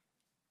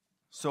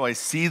So I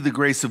see the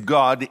grace of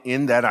God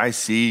in that I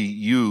see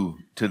you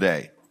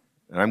today.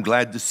 And I'm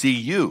glad to see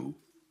you.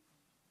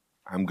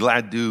 I'm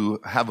glad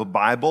to have a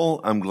Bible.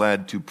 I'm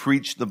glad to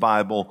preach the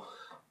Bible.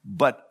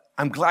 But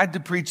I'm glad to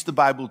preach the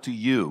Bible to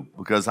you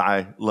because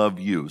I love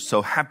you.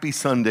 So happy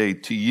Sunday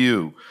to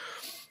you.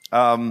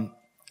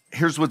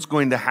 Here's what's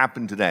going to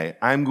happen today.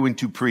 I'm going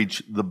to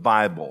preach the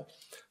Bible.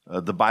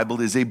 The Bible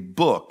is a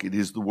book. It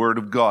is the Word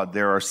of God.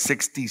 There are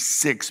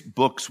 66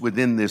 books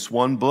within this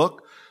one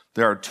book.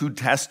 There are two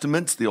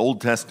testaments, the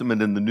Old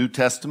Testament and the New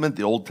Testament.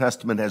 The Old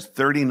Testament has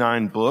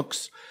 39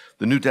 books.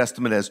 The New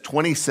Testament has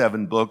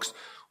 27 books.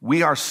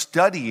 We are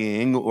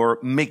studying or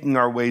making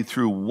our way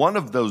through one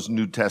of those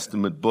New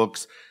Testament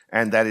books,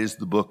 and that is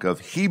the book of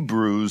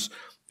Hebrews.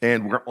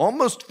 And we're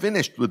almost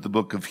finished with the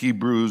book of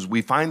Hebrews.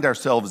 We find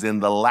ourselves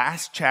in the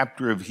last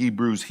chapter of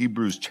Hebrews,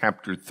 Hebrews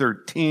chapter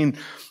 13.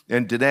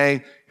 And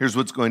today, here's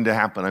what's going to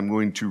happen. I'm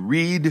going to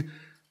read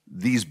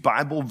these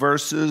Bible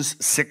verses,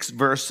 6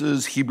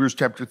 verses, Hebrews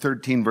chapter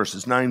 13,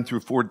 verses 9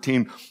 through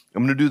 14.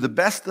 I'm going to do the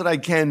best that I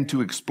can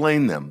to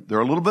explain them. They're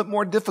a little bit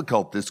more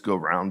difficult this go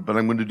round, but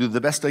I'm going to do the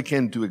best I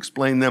can to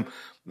explain them.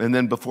 And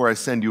then before I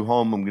send you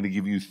home, I'm going to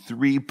give you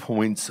 3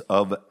 points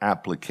of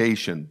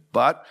application.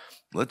 But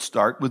let's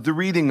start with the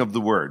reading of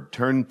the word.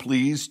 Turn,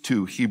 please,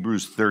 to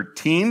Hebrews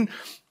 13.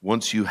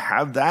 Once you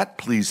have that,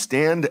 please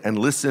stand and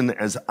listen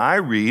as I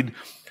read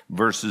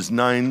verses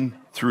 9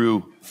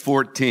 through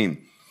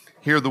 14.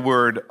 Hear the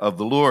word of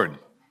the Lord.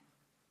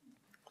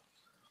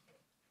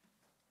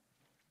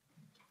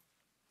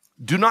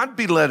 Do not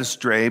be led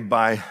astray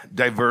by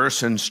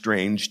diverse and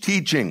strange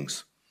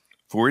teachings,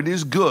 for it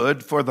is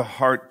good for the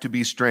heart to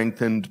be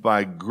strengthened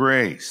by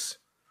grace,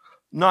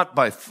 not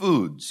by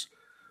foods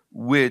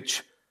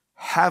which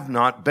have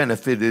not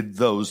benefited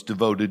those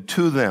devoted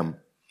to them.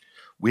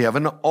 We have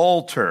an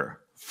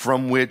altar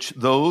from which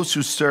those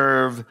who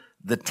serve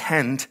the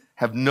tent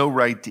have no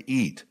right to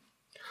eat.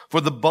 For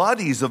the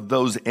bodies of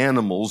those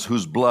animals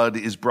whose blood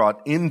is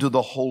brought into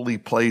the holy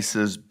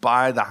places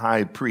by the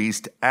high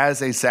priest as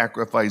a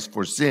sacrifice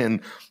for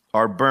sin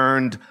are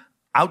burned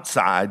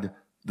outside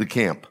the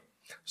camp.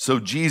 So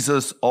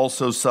Jesus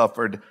also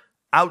suffered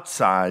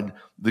outside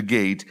the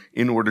gate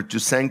in order to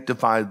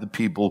sanctify the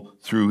people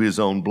through his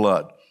own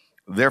blood.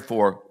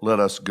 Therefore, let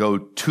us go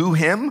to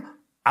him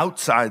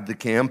outside the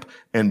camp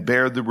and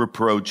bear the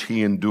reproach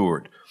he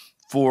endured.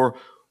 For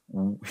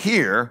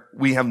here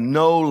we have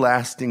no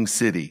lasting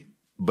city,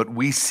 but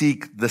we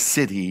seek the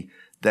city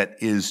that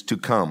is to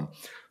come.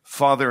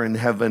 Father in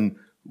heaven,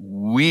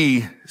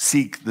 we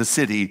seek the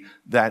city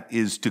that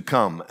is to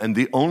come. And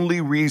the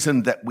only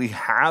reason that we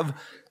have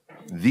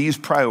these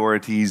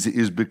priorities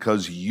is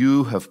because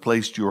you have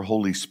placed your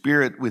Holy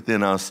Spirit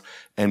within us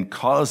and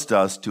caused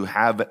us to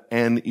have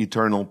an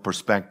eternal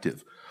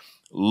perspective.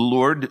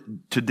 Lord,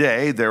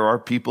 today there are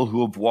people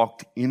who have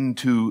walked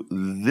into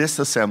this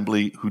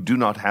assembly who do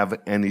not have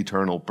an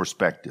eternal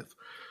perspective.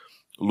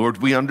 Lord,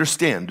 we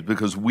understand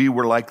because we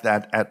were like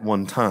that at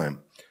one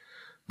time.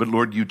 But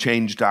Lord, you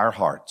changed our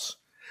hearts.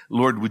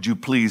 Lord, would you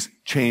please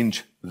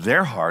change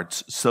their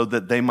hearts so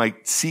that they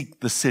might seek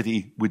the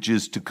city which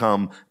is to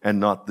come and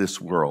not this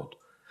world.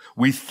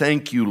 We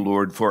thank you,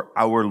 Lord, for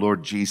our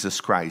Lord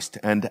Jesus Christ.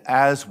 And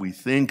as we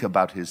think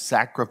about his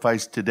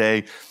sacrifice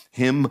today,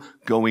 him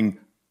going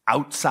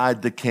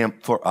outside the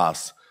camp for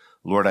us,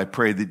 Lord, I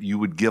pray that you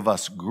would give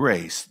us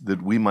grace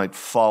that we might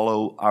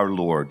follow our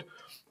Lord,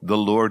 the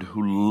Lord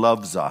who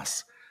loves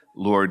us,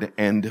 Lord,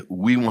 and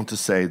we want to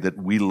say that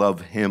we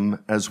love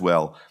him as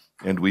well.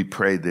 And we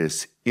pray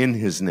this in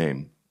his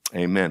name.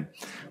 Amen.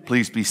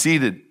 Please be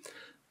seated.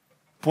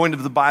 Point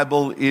of the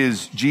Bible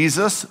is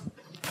Jesus.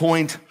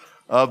 Point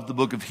of the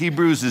book of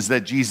Hebrews is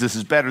that Jesus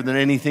is better than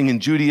anything in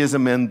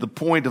Judaism. And the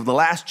point of the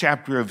last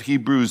chapter of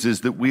Hebrews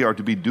is that we are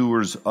to be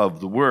doers of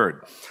the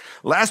word.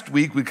 Last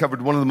week, we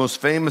covered one of the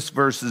most famous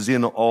verses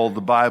in all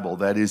the Bible.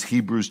 That is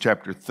Hebrews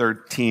chapter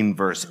 13,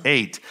 verse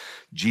 8.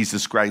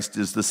 Jesus Christ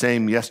is the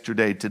same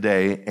yesterday,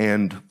 today,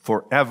 and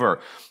forever.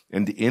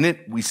 And in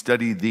it, we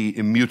study the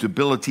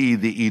immutability,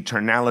 the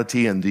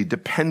eternality, and the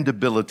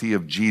dependability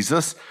of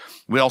Jesus.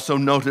 We also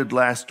noted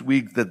last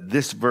week that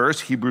this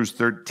verse, Hebrews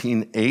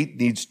 13:8,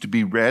 needs to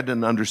be read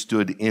and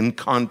understood in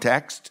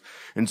context.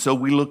 And so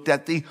we looked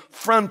at the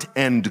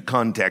front-end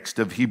context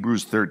of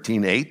Hebrews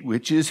 13:8,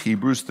 which is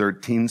Hebrews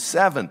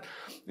 13:7,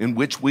 in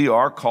which we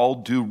are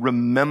called to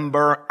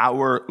remember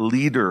our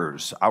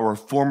leaders, our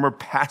former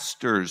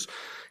pastors,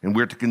 and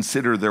we're to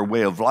consider their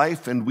way of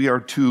life, and we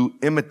are to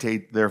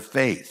imitate their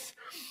faith.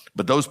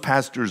 But those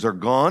pastors are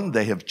gone.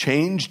 They have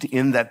changed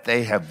in that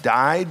they have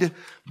died.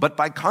 But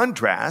by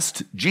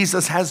contrast,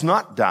 Jesus has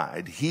not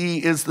died.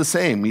 He is the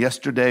same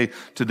yesterday,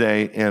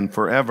 today, and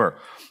forever.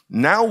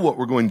 Now what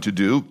we're going to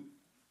do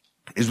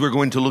is we're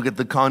going to look at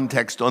the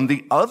context on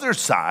the other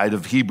side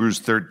of Hebrews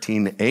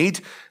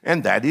 13:8,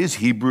 and that is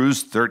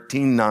Hebrews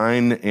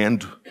 13:9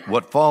 and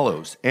what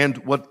follows. And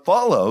what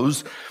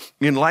follows,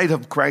 in light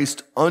of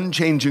Christ's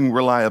unchanging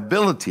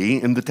reliability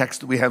in the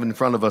text that we have in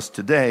front of us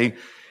today,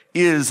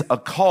 is a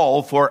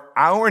call for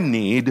our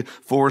need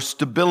for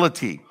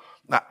stability.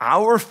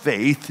 Our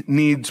faith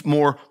needs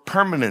more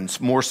permanence,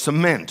 more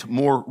cement,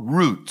 more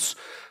roots.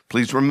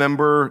 Please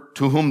remember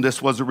to whom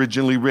this was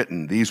originally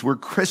written. These were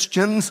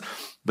Christians,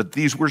 but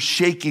these were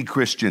shaky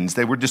Christians.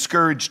 They were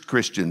discouraged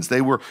Christians.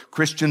 They were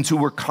Christians who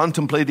were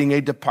contemplating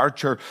a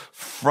departure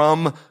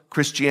from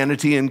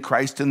Christianity and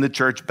Christ and the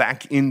church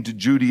back into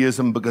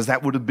Judaism, because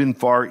that would have been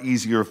far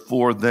easier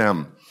for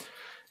them.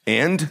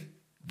 And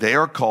they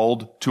are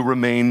called to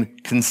remain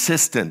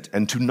consistent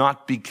and to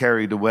not be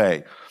carried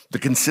away. The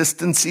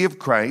consistency of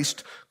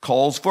Christ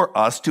calls for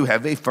us to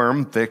have a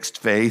firm, fixed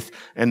faith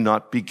and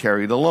not be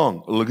carried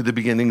along. Look at the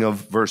beginning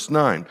of verse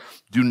 9.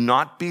 Do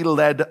not be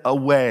led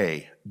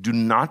away. Do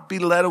not be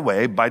led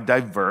away by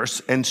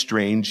diverse and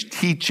strange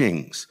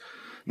teachings.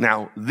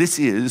 Now, this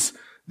is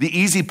the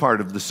easy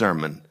part of the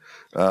sermon.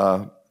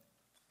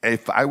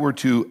 If I were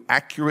to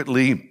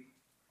accurately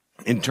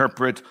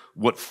interpret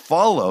what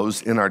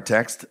follows in our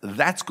text,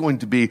 that's going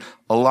to be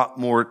a lot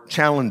more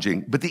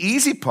challenging. But the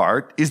easy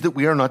part is that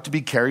we are not to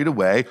be carried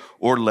away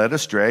or led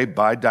astray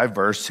by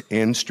diverse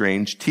and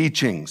strange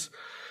teachings.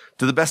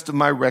 To the best of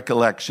my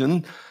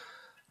recollection,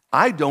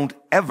 I don't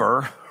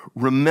ever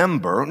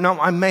remember, no,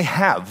 I may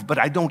have, but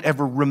I don't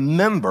ever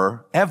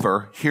remember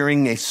ever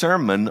hearing a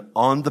sermon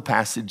on the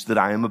passage that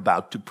I am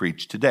about to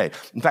preach today.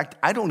 In fact,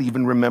 I don't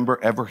even remember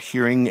ever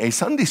hearing a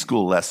Sunday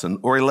school lesson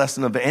or a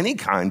lesson of any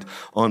kind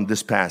on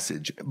this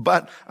passage.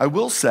 But I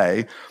will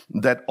say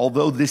that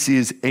although this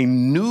is a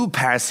new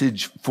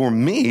passage for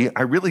me,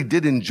 I really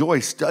did enjoy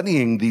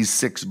studying these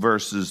 6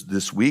 verses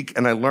this week,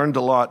 and I learned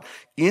a lot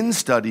in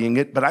studying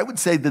it. But I would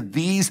say that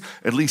these,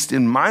 at least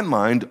in my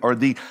mind, are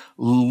the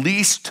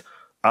least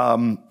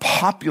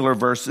popular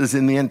verses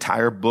in the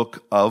entire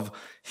book of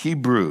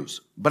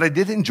Hebrews. But I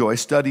did enjoy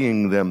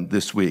studying them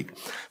this week.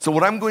 So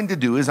what I'm going to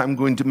do is I'm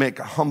going to make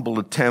a humble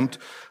attempt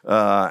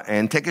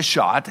and take a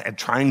shot at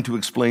trying to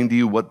explain to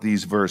you what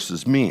these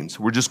verses mean.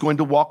 So we're just going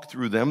to walk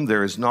through them.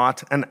 There is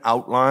not an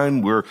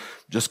outline. We're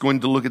just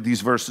going to look at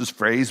these verses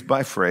phrase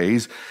by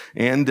phrase.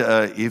 And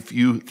if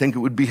you think it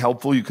would be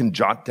helpful, you can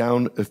jot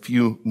down a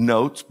few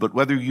notes. But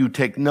whether you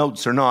take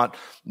notes or not,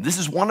 this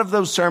is one of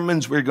those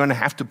sermons where you're going to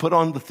have to put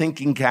on the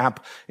thinking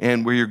cap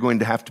and where you're going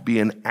to have to be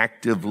an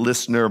active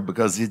listener,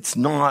 because it's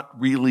not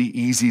really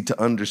easy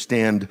to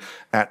understand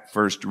at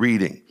first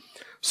reading.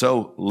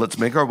 So let's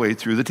make our way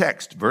through the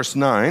text. Verse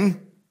 9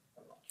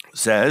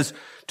 says,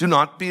 "Do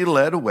not be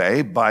led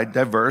away by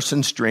diverse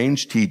and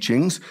strange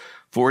teachings,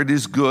 for it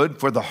is good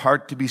for the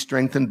heart to be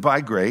strengthened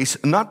by grace,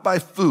 not by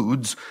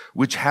foods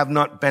which have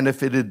not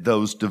benefited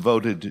those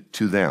devoted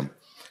to them."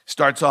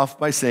 Starts off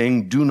by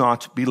saying, do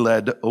not be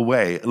led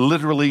away.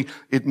 Literally,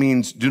 it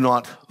means do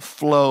not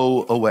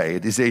flow away.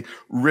 It is a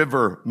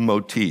river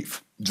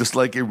motif. Just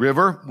like a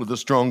river with a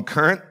strong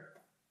current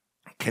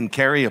can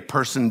carry a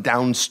person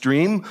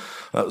downstream,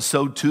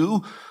 so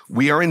too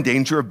we are in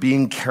danger of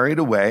being carried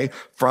away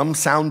from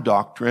sound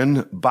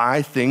doctrine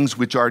by things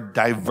which are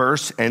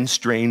diverse and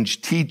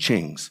strange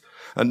teachings.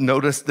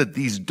 Notice that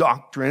these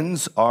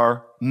doctrines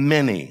are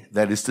many.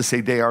 That is to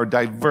say, they are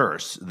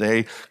diverse.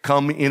 They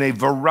come in a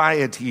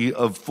variety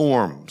of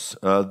forms.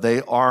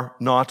 They are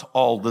not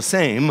all the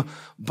same,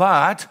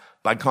 but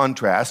by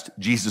contrast,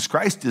 Jesus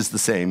Christ is the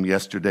same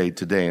yesterday,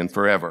 today, and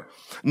forever.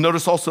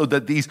 Notice also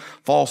that these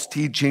false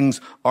teachings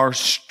are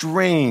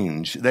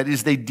strange. That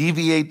is, they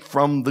deviate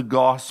from the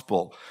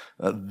gospel.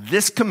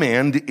 This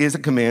command is a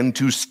command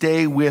to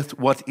stay with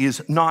what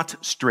is not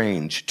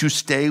strange, to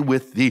stay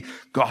with the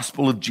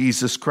gospel of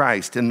Jesus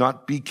Christ and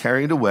not be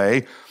carried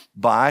away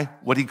by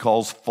what he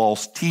calls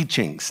false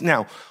teachings.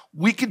 Now,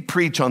 we could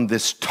preach on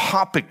this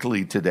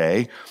topically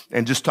today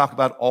and just talk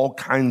about all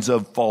kinds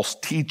of false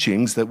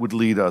teachings that would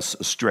lead us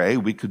astray.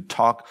 We could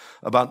talk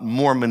about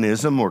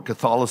Mormonism or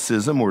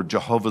Catholicism or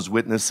Jehovah's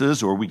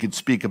Witnesses, or we could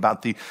speak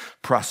about the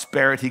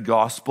prosperity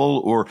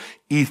gospel or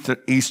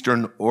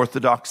Eastern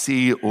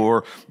Orthodoxy,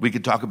 or we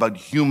could talk about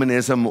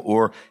humanism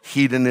or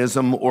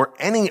hedonism or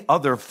any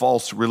other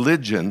false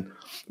religion.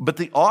 But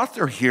the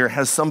author here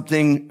has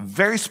something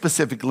very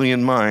specifically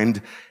in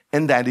mind,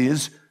 and that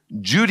is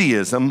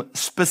Judaism,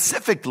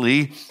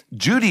 specifically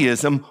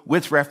Judaism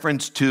with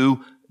reference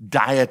to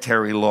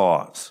dietary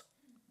laws,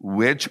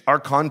 which are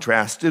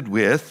contrasted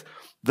with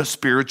the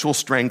spiritual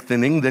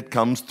strengthening that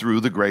comes through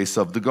the grace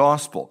of the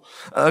gospel.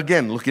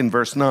 Again, look in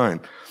verse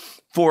 9.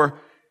 "For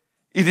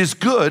it is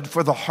good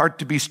for the heart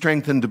to be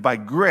strengthened by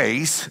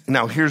grace."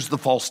 Now, here's the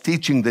false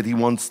teaching that he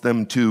wants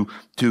them to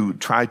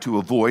try to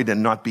avoid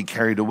and not be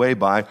carried away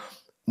by,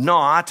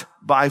 "not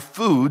by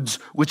foods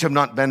which have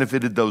not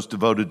benefited those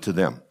devoted to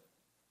them."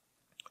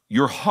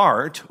 Your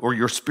heart or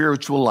your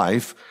spiritual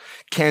life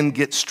can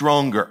get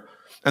stronger.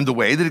 And the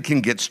way that it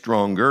can get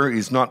stronger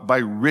is not by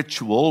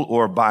ritual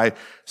or by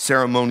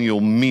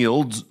ceremonial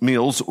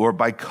meals or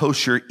by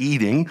kosher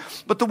eating,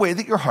 but the way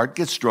that your heart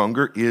gets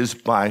stronger is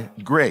by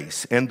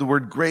grace. And the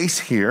word grace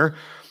here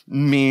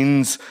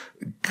means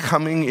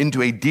coming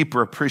into a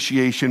deeper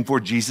appreciation for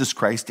Jesus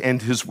Christ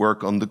and his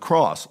work on the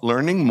cross,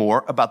 learning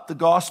more about the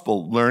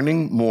gospel,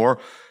 learning more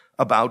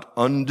about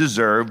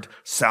undeserved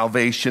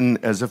salvation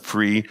as a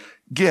free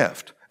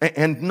gift.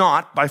 and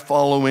not by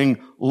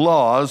following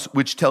laws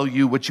which tell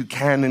you what you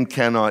can and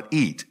cannot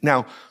eat.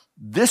 Now,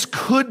 this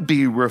could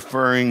be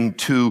referring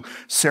to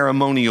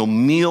ceremonial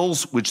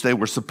meals which they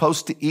were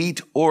supposed to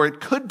eat, or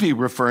it could be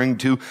referring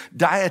to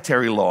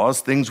dietary laws,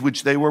 things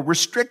which they were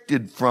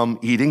restricted from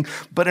eating.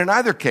 But in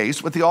either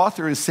case, what the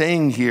author is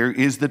saying here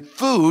is that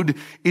food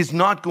is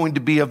not going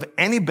to be of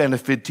any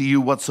benefit to you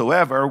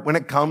whatsoever when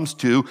it comes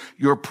to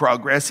your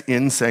progress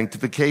in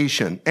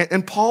sanctification.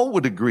 And Paul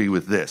would agree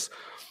with this.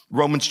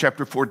 Romans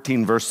chapter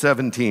 14, verse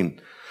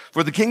 17.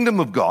 For the kingdom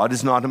of God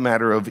is not a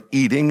matter of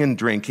eating and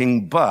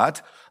drinking,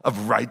 but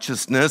of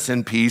righteousness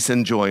and peace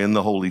and joy in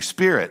the Holy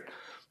Spirit.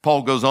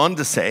 Paul goes on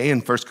to say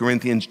in 1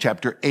 Corinthians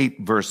chapter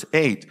 8, verse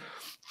 8,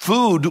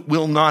 food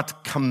will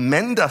not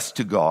commend us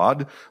to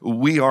God.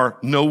 We are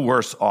no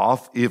worse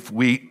off if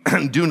we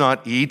do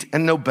not eat,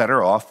 and no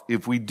better off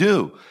if we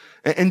do.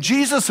 And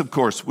Jesus, of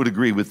course, would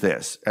agree with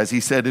this, as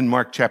he said in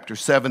Mark chapter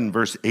 7,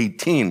 verse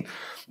 18,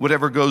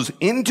 whatever goes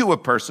into a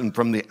person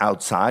from the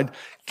outside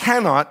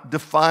cannot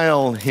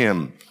defile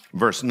him.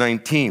 Verse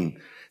 19,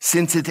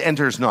 since it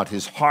enters not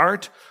his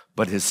heart,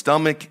 but his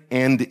stomach,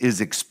 and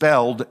is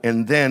expelled.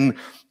 And then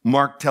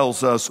Mark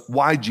tells us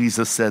why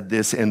Jesus said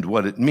this and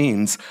what it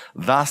means.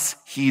 Thus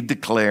he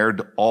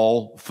declared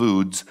all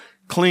foods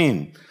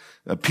clean.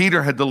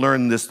 Peter had to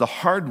learn this the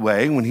hard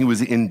way when he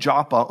was in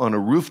Joppa on a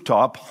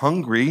rooftop,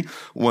 hungry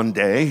one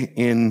day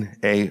in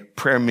a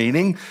prayer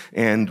meeting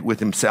and with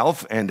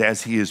himself. And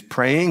as he is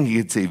praying, he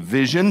gets a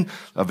vision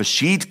of a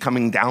sheet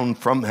coming down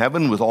from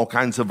heaven with all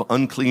kinds of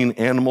unclean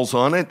animals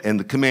on it. And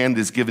the command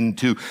is given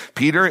to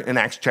Peter in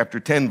Acts chapter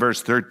 10,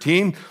 verse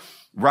 13.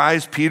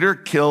 Rise, Peter,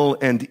 kill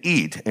and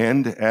eat.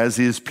 And as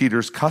is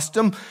Peter's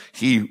custom,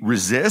 he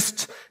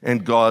resists.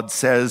 And God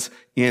says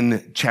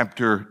in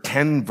chapter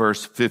 10,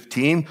 verse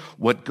 15,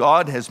 what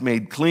God has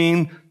made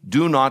clean,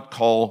 do not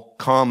call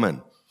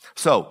common.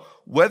 So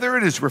whether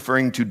it is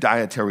referring to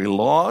dietary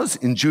laws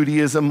in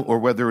Judaism or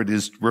whether it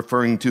is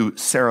referring to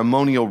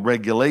ceremonial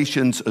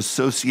regulations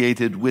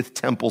associated with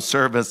temple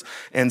service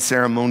and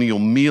ceremonial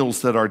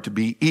meals that are to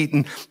be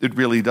eaten, it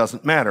really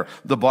doesn't matter.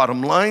 The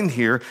bottom line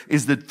here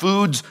is that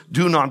foods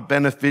do not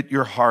benefit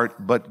your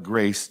heart, but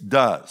grace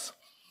does.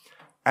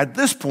 At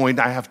this point,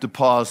 I have to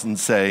pause and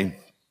say,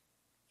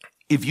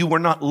 if you were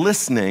not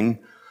listening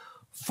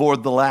for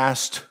the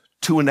last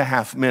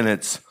 2.5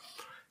 minutes,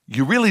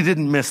 you really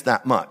didn't miss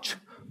that much.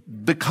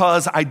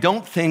 Because I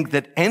don't think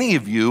that any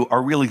of you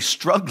are really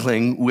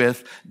struggling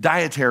with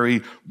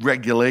dietary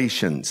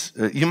regulations.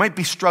 You might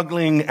be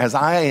struggling, as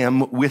I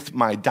am, with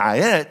my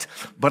diet,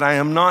 but I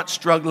am not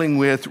struggling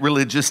with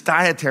religious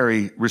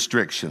dietary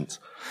restrictions.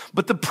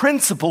 But the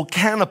principle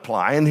can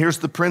apply, and here's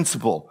the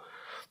principle.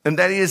 And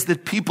that is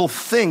that people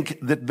think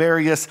that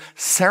various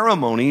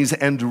ceremonies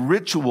and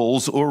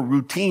rituals or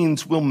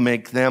routines will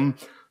make them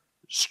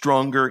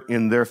stronger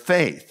in their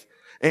faith.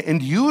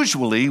 And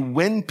usually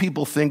when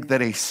people think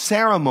that a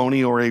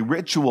ceremony or a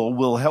ritual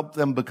will help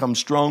them become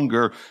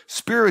stronger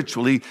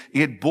spiritually,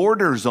 it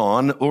borders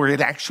on or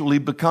it actually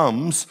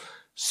becomes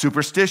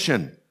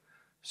superstition.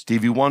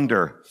 Stevie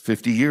Wonder,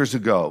 50 years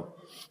ago.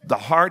 The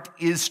heart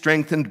is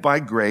strengthened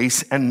by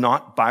grace and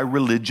not by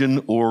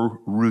religion or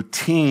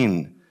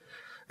routine.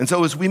 And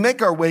so as we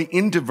make our way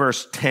into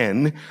verse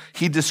 10,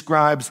 he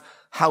describes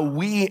how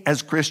we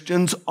as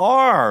Christians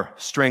are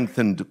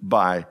strengthened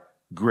by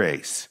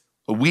grace.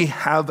 We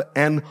have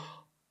an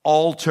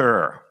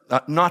altar,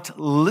 not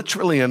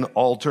literally an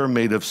altar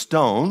made of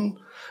stone.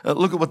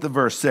 Look at what the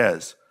verse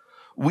says.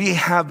 We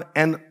have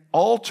an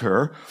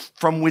altar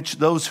from which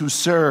those who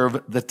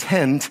serve the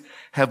tent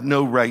have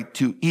no right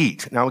to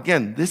eat. Now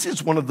again, this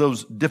is one of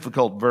those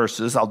difficult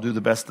verses. I'll do the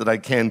best that I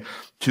can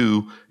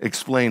to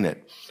explain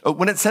it.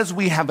 When it says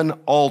we have an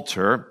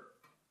altar,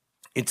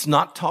 it's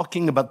not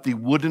talking about the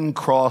wooden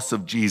cross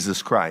of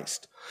Jesus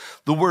Christ.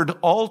 The word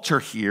altar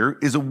here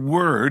is a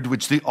word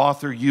which the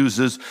author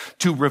uses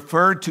to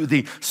refer to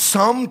the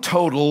sum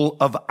total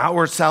of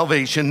our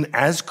salvation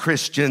as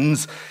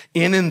Christians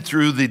in and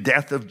through the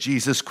death of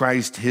Jesus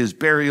Christ, his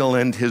burial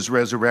and his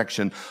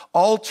resurrection.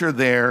 Altar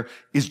there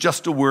is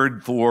just a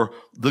word for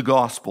the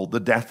gospel, the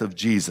death of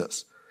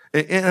Jesus.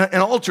 An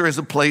altar is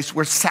a place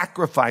where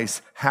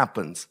sacrifice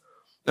happens.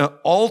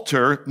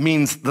 Altar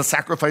means the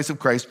sacrifice of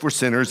Christ for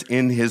sinners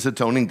in his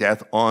atoning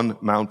death on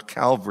Mount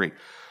Calvary.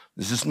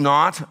 This is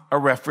not a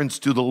reference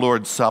to the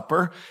Lord's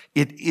Supper.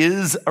 It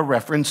is a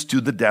reference to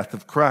the death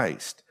of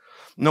Christ.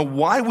 Now,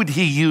 why would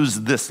he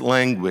use this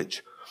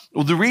language?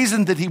 Well, the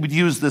reason that he would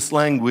use this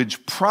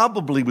language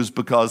probably was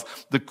because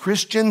the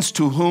Christians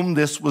to whom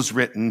this was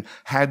written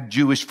had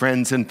Jewish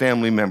friends and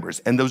family members.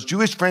 And those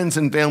Jewish friends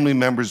and family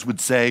members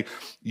would say,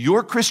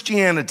 your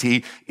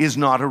Christianity is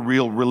not a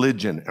real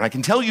religion. And I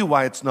can tell you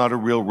why it's not a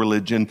real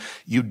religion.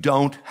 You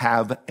don't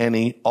have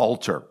any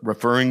altar,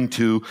 referring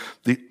to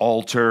the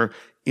altar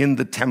in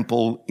the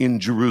temple in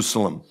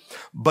Jerusalem.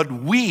 But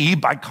we,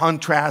 by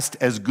contrast,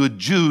 as good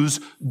Jews,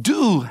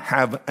 do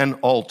have an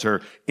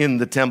altar in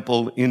the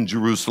temple in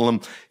Jerusalem.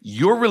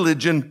 Your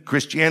religion,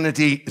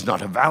 Christianity, is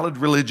not a valid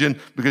religion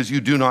because you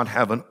do not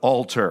have an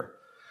altar.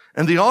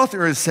 And the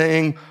author is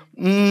saying,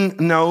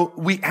 no,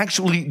 we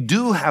actually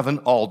do have an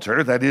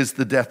altar, that is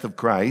the death of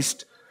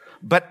Christ.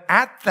 But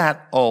at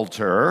that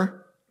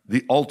altar,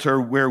 the altar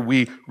where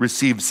we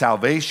receive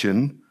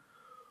salvation,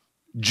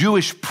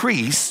 Jewish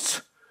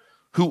priests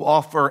who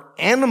offer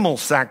animal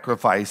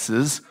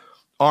sacrifices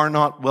are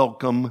not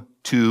welcome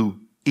to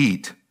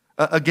eat.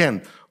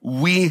 Again,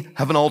 we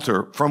have an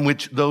altar from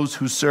which those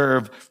who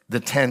serve the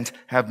tent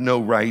have no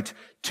right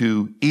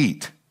to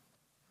eat.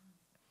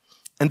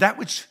 And that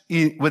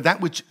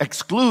which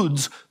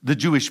excludes the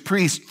Jewish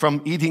priest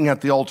from eating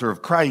at the altar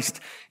of Christ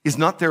is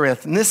not their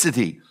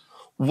ethnicity.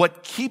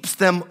 What keeps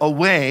them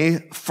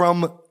away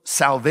from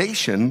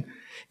salvation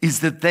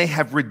is that they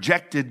have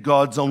rejected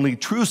God's only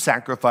true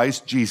sacrifice,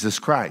 Jesus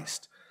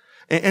Christ.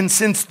 And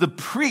since the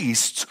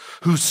priests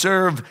who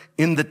serve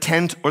in the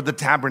tent or the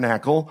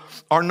tabernacle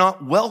are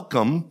not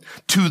welcome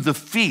to the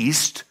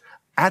feast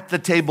at the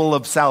table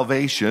of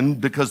salvation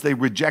because they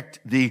reject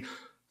the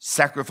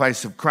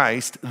sacrifice of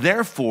Christ,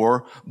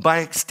 therefore, by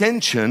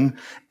extension,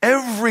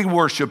 every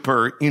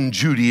worshiper in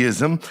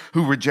Judaism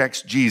who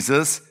rejects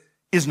Jesus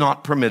is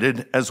not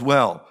permitted as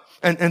well.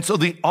 And so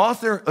the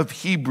author of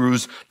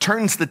Hebrews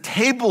turns the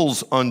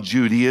tables on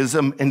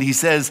Judaism, and he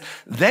says,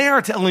 they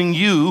are telling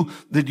you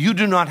that you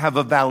do not have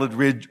a valid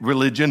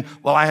religion.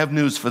 Well, I have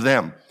news for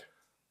them.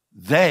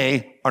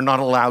 They are not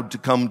allowed to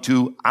come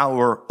to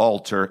our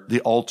altar,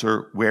 the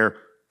altar where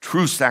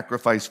true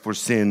sacrifice for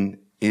sin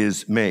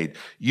is made.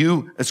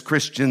 You, as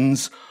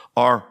Christians,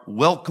 are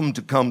welcome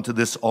to come to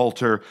this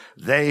altar.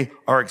 They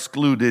are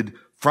excluded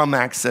from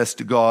access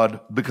to God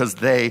because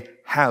they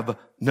have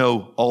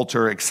no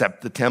altar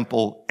except the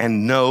temple,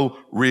 and no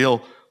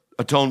real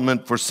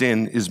atonement for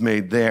sin is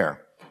made there.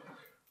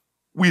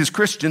 We as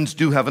Christians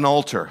do have an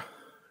altar.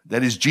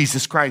 That is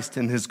Jesus Christ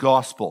and his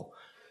gospel.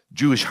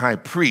 Jewish high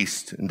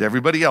priest and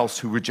everybody else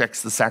who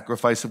rejects the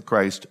sacrifice of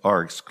Christ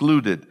are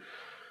excluded.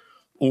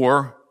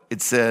 Or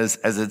it says,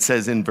 as it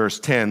says in verse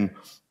 10,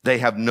 they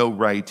have no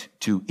right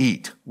to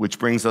eat, which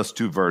brings us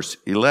to verse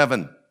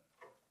 11.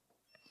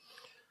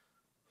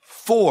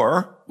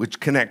 4, which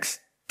connects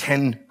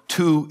 10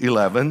 to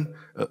 11.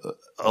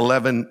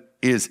 11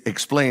 is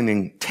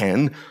explaining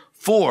 10.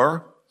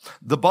 4,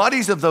 the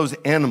bodies of those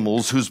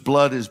animals whose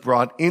blood is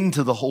brought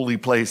into the holy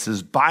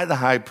places by the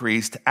high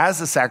priest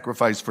as a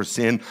sacrifice for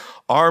sin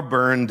are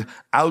burned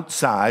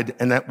outside.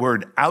 And that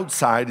word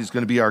outside is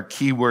going to be our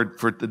key word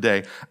for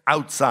today,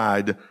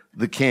 outside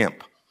the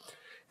camp.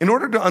 In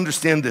order to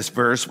understand this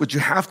verse, what you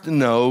have to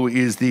know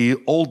is the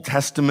Old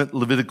Testament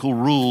Levitical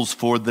rules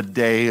for the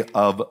Day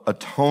of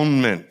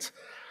Atonement.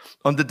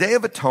 On the Day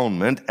of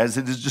Atonement, as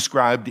it is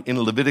described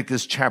in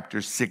Leviticus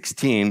chapter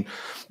 16,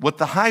 what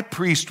the high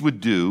priest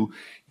would do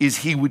is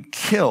he would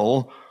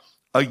kill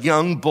a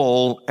young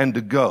bull and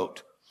a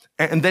goat.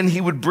 And then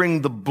he would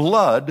bring the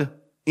blood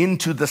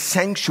into the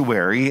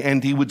sanctuary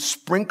and he would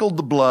sprinkle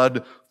the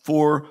blood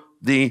for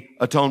the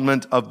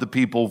atonement of the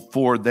people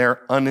for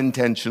their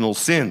unintentional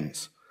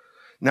sins.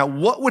 Now,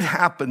 what would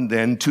happen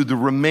then to the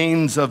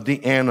remains of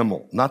the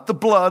animal? Not the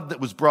blood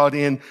that was brought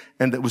in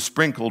and that was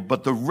sprinkled,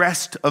 but the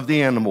rest of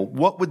the animal.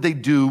 What would they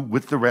do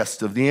with the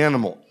rest of the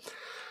animal?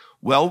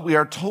 Well, we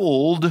are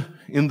told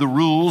in the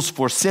rules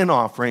for sin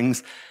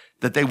offerings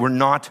that they were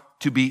not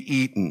to be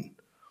eaten.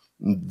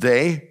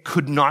 They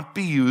could not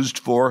be used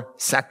for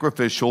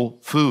sacrificial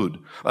food.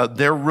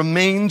 Their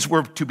remains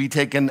were to be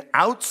taken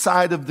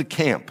outside of the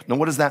camp. Now,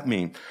 what does that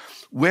mean?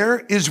 Where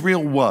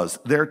Israel was,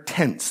 their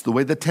tents, the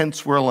way the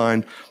tents were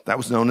aligned, that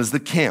was known as the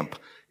camp.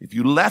 If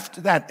you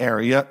left that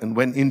area and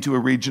went into a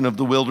region of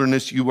the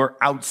wilderness, you were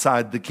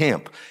outside the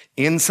camp.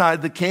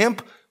 Inside the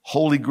camp,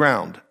 holy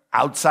ground.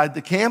 Outside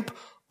the camp,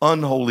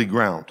 unholy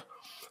ground.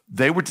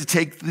 They were to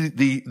take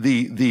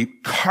the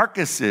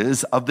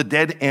carcasses of the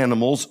dead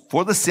animals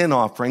for the sin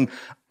offering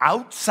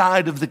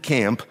outside of the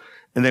camp,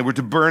 and they were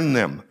to burn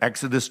them.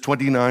 Exodus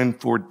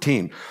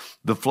 29:14.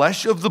 The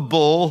flesh of the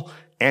bull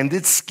and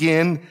its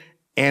skin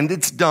and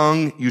its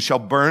dung you shall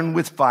burn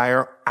with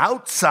fire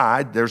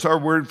outside, there's our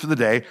word for the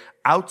day,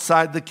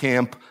 outside the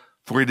camp,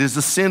 for it is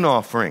a sin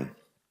offering.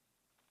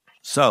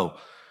 So,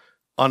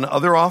 on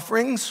other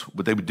offerings,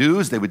 what they would do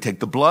is they would take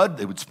the blood,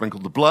 they would sprinkle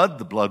the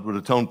blood would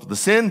atone for the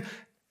sin,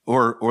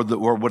 or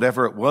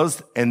whatever it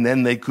was, and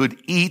then they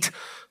could eat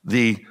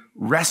the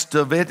rest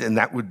of it, and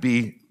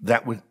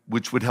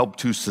which would help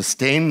to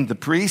sustain the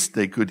priest.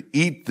 They could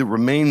eat the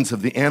remains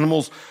of the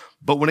animals,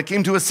 but when it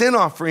came to a sin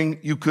offering,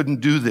 you couldn't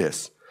do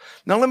this.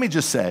 Now, let me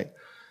just say,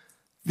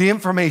 the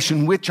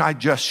information which I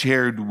just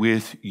shared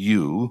with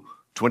you,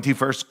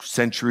 21st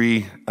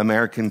century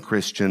American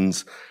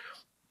Christians,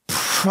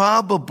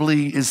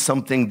 probably is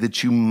something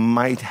that you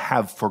might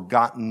have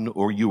forgotten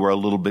or you are a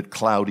little bit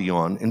cloudy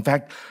on. In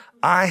fact,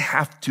 I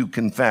have to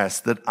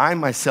confess that I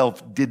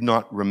myself did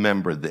not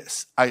remember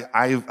this.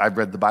 I've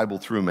read the Bible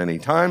through many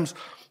times.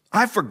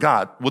 I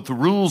forgot what the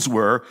rules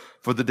were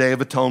for the Day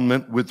of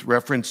Atonement with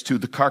reference to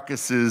the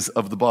carcasses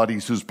of the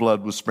bodies whose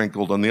blood was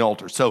sprinkled on the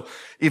altar. So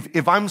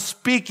if I'm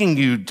speaking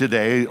to you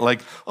today like,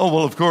 oh,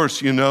 well, of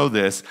course you know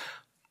this,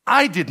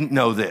 I didn't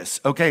know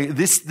this, okay?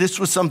 This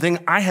was something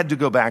I had to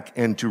go back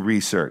and to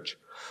research.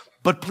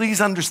 But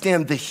please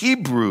understand, the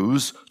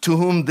Hebrews to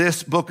whom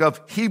this book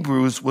of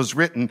Hebrews was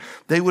written,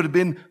 they would have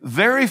been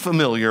very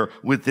familiar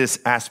with this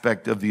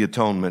aspect of the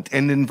atonement.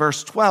 And in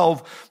verse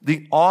 12,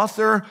 the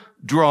author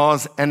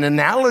draws an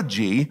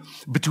analogy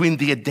between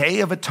the Day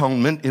of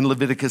Atonement in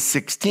Leviticus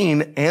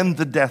 16 and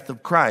the death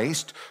of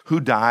Christ, who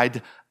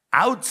died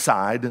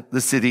outside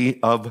the city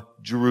of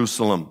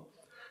Jerusalem.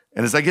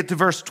 And as I get to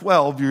verse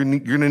 12, you're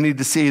going to need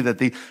to see that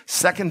the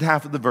second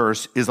half of the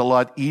verse is a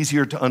lot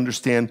easier to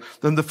understand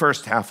than the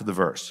first half of the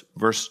verse.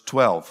 Verse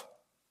 12.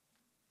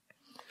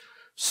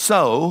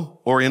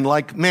 So, or in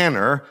like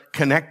manner,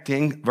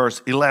 connecting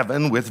verse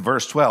 11 with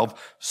verse 12,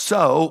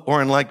 so,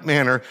 or in like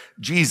manner,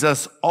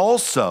 Jesus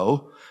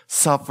also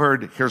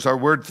suffered, here's our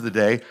word for the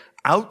day,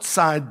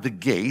 outside the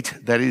gate,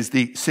 that is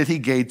the city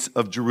gates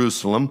of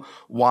Jerusalem.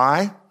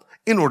 Why?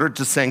 In order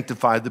to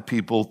sanctify the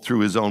people through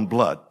his own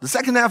blood. The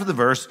second half of the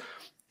verse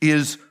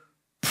is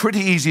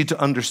pretty easy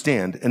to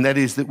understand, and that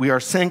is that we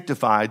are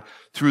sanctified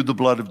through the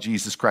blood of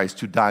Jesus Christ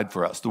who died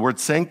for us. The word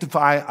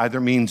sanctify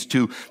either means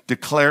to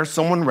declare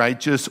someone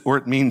righteous, or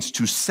it means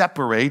to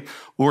separate,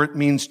 or it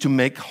means to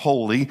make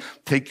holy.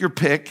 Take your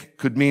pick.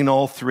 Could mean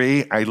all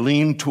three. I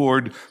lean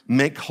toward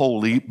make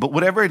holy, but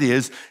whatever it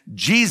is,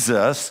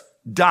 Jesus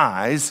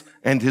dies,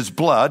 and his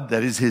blood,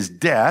 that is his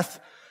death,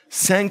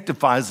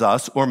 sanctifies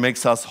us or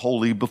makes us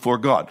holy before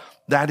God.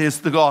 That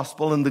is the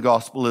gospel, and the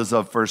gospel is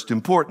of first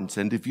importance.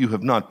 And if you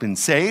have not been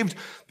saved,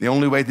 the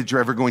only way that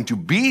you're ever going to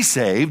be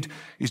saved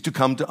is to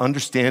come to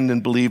understand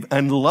and believe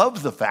and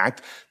love the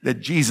fact that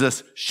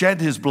Jesus shed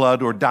his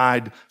blood or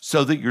died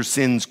so that your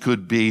sins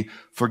could be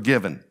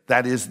forgiven.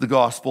 That is the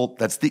gospel.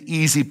 That's the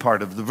easy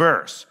part of the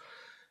verse.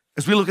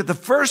 As we look at the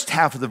first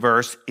half of the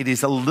verse, it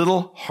is a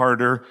little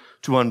harder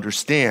to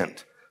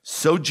understand.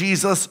 So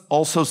Jesus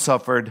also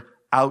suffered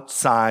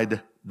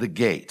outside the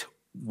gate.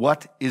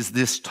 What is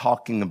this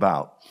talking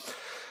about?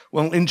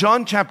 Well, in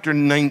John chapter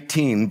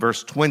 19,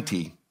 verse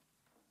 20,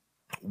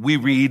 we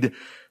read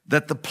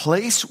that the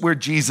place where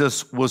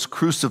Jesus was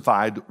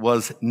crucified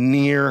was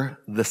near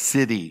the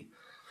city.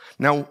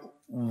 Now,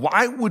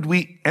 why would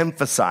we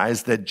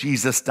emphasize that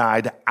Jesus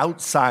died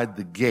outside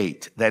the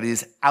gate, that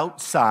is,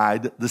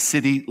 outside the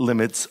city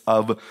limits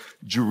of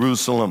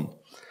Jerusalem?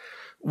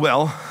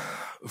 Well,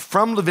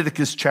 from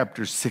Leviticus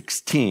chapter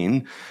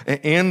 16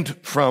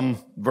 and from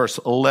verse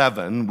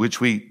 11, which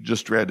we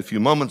just read a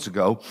few moments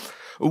ago,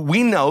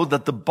 we know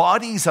that the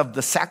bodies of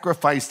the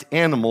sacrificed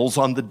animals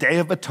on the Day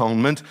of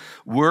Atonement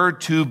were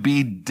to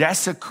be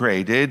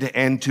desecrated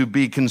and to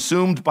be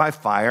consumed by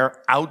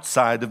fire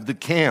outside of the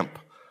camp.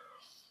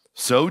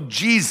 So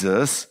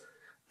Jesus,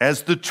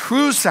 as the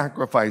true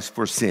sacrifice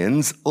for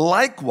sins,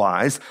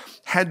 likewise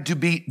had to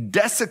be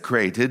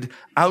desecrated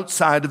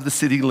outside of the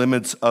city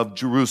limits of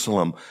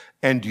Jerusalem.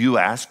 And you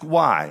ask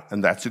why?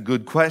 And that's a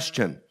good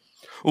question.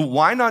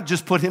 Why not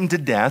just put him to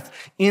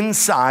death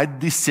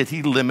inside the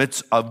city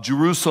limits of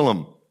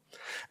Jerusalem?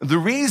 The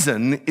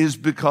reason is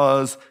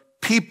because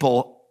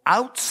people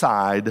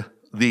outside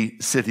the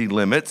city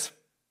limits,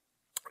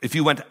 if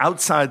you went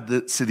outside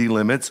the city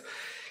limits,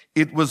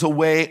 it was a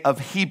way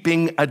of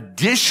heaping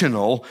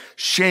additional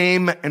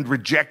shame and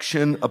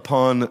rejection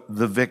upon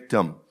the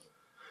victim.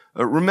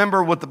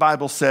 Remember what the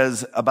Bible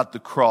says about the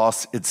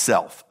cross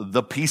itself,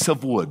 the piece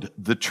of wood,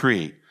 the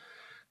tree.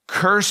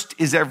 Cursed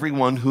is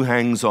everyone who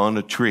hangs on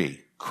a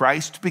tree.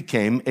 Christ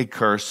became a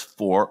curse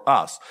for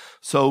us.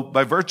 So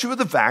by virtue of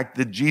the fact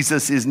that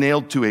Jesus is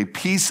nailed to a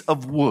piece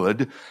of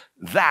wood,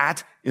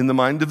 that, in the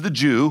mind of the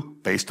Jew,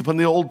 based upon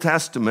the Old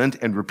Testament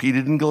and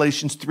repeated in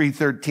Galatians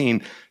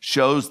 3:13,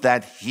 shows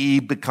that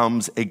he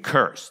becomes a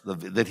curse.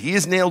 That he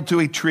is nailed to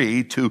a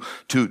tree, to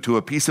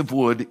a piece of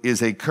wood,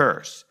 is a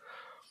curse.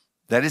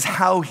 That is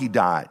how he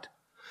died.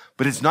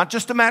 But it's not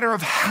just a matter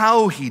of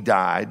how he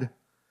died,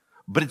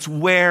 but it's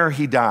where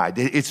he died.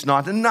 It's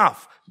not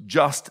enough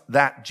just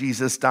that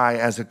Jesus die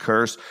as a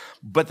curse,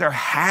 but there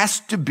has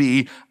to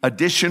be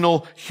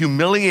additional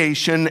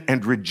humiliation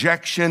and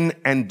rejection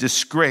and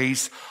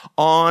disgrace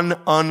on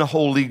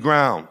unholy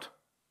ground.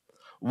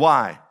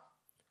 Why?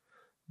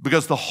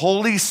 Because the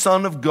Holy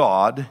Son of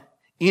God,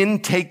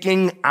 in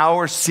taking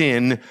our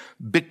sin,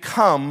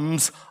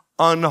 becomes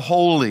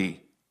unholy.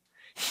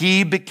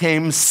 He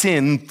became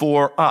sin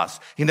for us.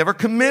 He never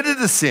committed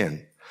a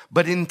sin,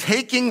 but in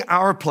taking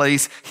our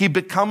place, he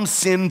becomes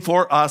sin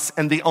for us,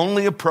 and the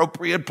only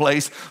appropriate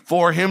place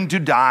for him to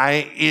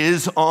die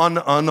is on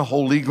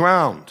unholy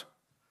ground.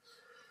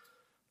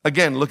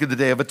 Again, look at the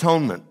Day of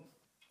Atonement.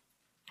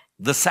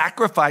 The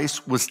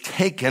sacrifice was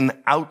taken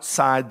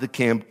outside the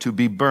camp to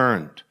be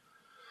burned,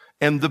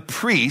 and the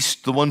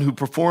priest, the one who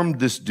performed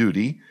this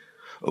duty,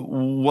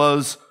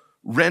 was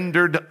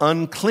rendered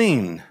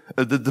unclean.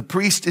 The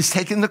priest is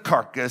taking the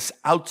carcass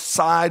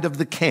outside of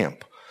the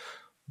camp,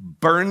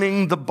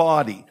 burning the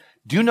body,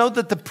 Do you know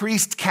that the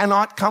priest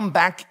cannot come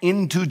back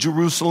into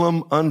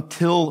Jerusalem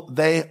until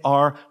they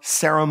are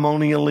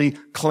ceremonially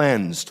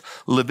cleansed?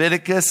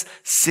 Leviticus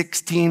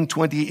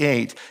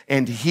 16:28.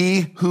 And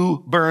he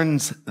who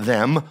burns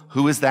them,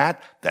 who is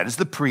that? That is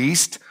the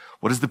priest.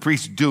 What is the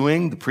priest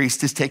doing? The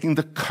priest is taking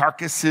the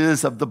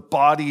carcasses of the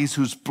bodies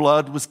whose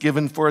blood was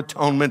given for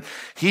atonement.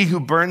 He who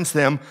burns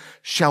them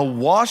shall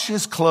wash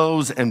his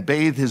clothes and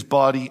bathe his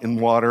body in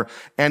water.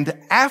 And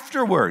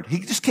afterward, he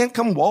just can't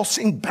come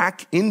waltzing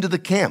back into the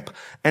camp.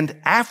 And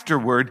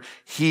afterward,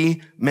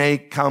 he may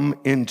come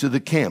into the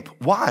camp.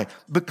 Why?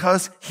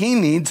 Because he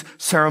needs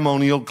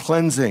ceremonial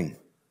cleansing.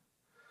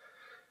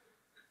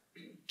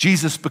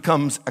 Jesus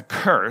becomes a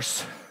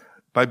curse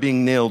by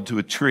being nailed to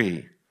a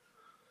tree.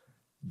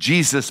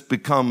 Jesus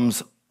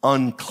becomes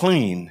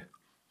unclean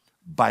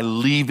by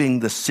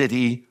leaving the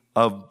city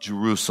of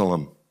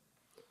Jerusalem.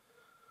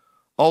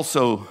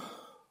 Also,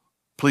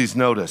 please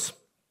notice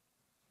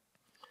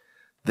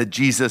that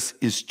Jesus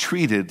is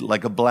treated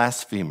like a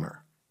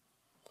blasphemer.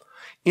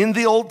 In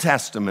the Old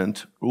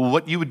Testament,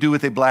 what you would do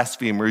with a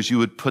blasphemer is you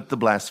would put the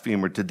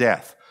blasphemer to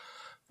death.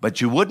 But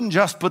you wouldn't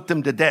just put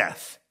them to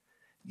death.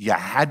 You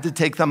had to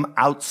take them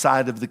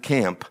outside of the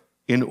camp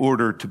in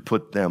order to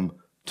put them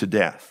to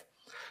death.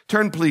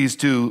 Turn, please,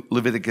 to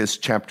Leviticus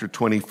chapter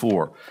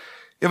 24.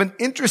 You have an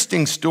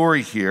interesting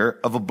story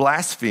here of a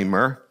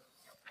blasphemer,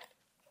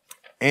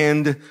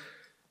 and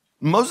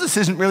Moses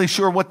isn't really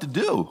sure what to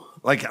do.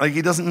 Like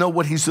he doesn't know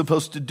what he's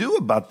supposed to do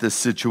about this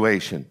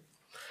situation.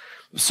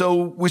 So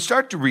we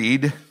start to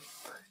read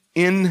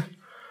in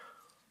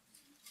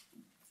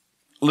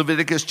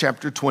Leviticus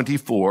chapter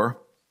 24.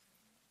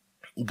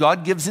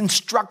 God gives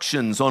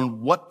instructions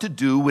on what to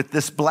do with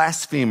this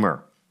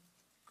blasphemer.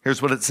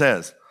 Here's what it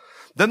says.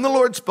 Then the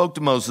Lord spoke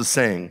to Moses,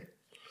 saying,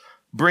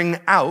 bring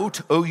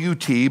out,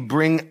 O-U-T,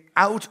 bring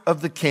out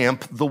of the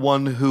camp the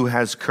one who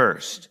has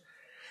cursed,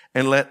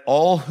 and let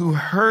all who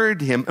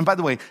heard him, and by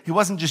the way, he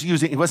wasn't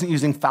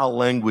using foul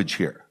language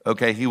here,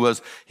 okay? He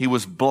was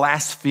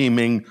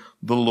blaspheming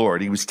the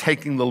Lord. He was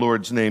taking the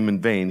Lord's name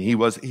in vain. He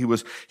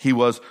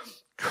was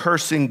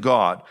cursing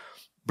God.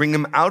 Bring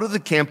him out of the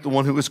camp, the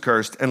one who was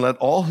cursed, and let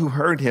all who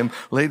heard him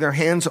lay their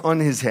hands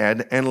on his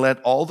head, and let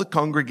all the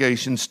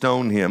congregation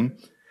stone him.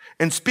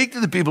 And speak to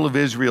the people of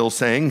Israel,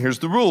 saying, here's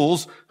the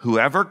rules.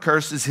 Whoever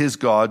curses his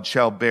God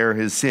shall bear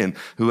his sin.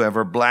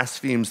 Whoever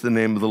blasphemes the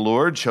name of the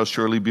Lord shall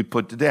surely be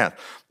put to death.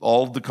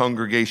 All the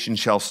congregation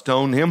shall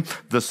stone him,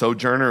 the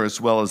sojourner as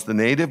well as the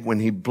native.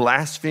 When he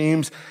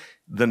blasphemes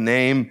the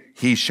name,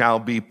 he shall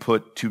be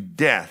put to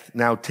death.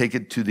 Now take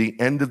it to the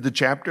end of the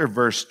chapter,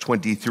 verse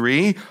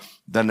 23.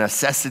 The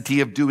necessity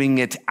of doing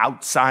it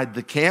outside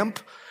the camp.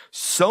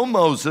 So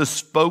Moses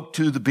spoke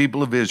to the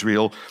people of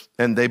Israel,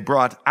 and they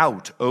brought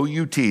out,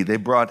 O-U-T, they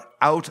brought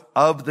out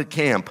of the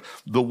camp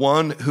the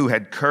one who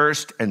had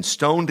cursed and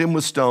stoned him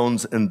with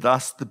stones, and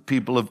thus the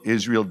people of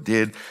Israel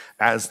did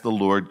as the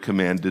Lord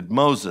commanded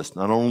Moses.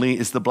 Not only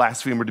is the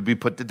blasphemer to be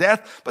put to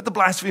death, but the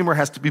blasphemer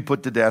has to be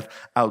put to death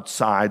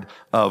outside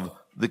of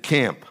the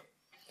camp.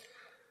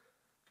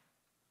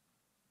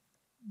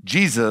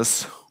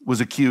 Jesus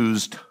was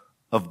accused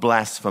of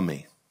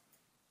blasphemy.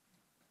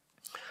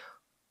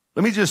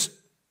 Let me just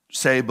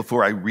say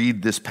before I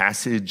read this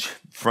passage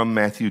from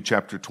Matthew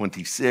chapter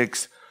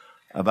 26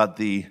 about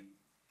the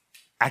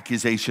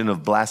accusation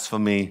of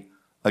blasphemy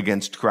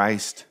against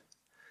Christ.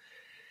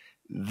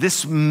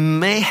 This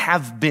may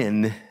have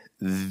been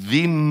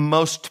the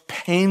most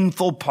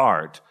painful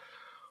part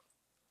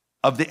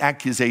of the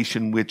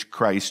accusation which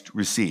Christ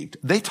received.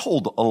 They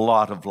told a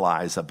lot of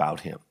lies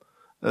about him.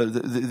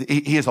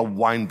 He is a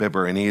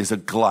winebibber and he is a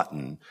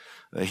glutton.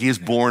 He is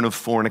born of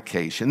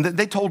fornication.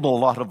 They told a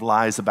lot of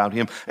lies about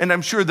him, and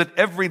I'm sure that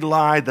every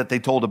lie that they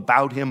told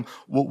about him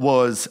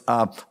was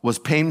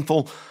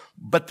painful.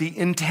 But the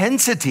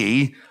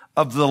intensity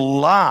of the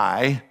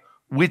lie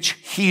which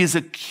he is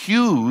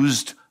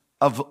accused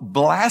of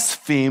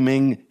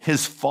blaspheming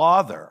his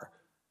Father.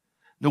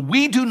 Now,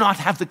 we do not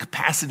have the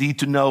capacity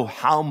to know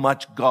how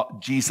much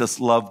Jesus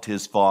loved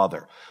his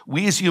Father.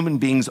 We as human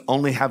beings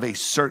only have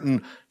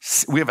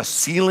we have a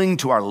ceiling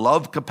to our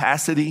love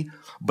capacity,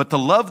 but the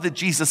love that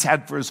Jesus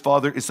had for his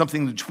Father is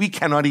something which we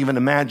cannot even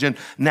imagine.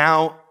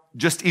 Now,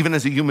 just even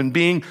as a human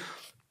being,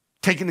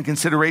 take into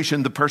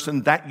consideration the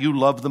person that you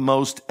love the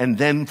most, and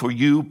then for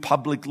you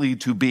publicly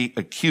to be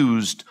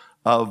accused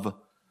of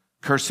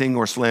cursing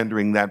or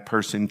slandering that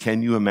person.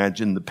 Can you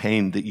imagine the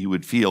pain that you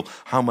would feel?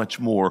 How much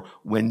more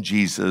when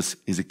Jesus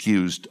is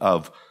accused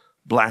of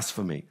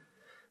blasphemy?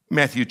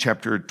 Matthew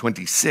chapter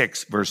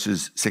 26,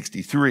 verses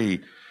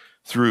 63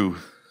 through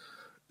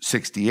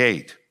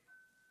 68.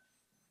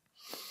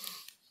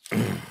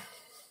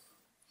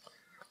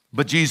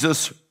 But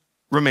Jesus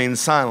remained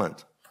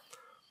silent.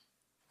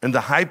 And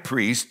the high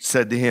priest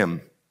said to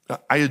him,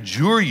 I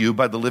adjure you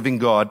by the living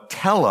God,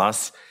 tell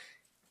us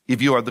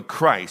if you are the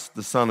Christ,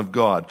 the Son of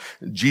God.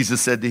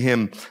 Jesus said to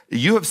him,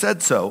 you have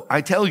said so.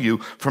 I tell you,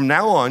 from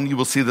now on you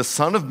will see the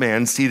Son of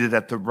Man seated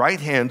at the right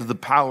hand of the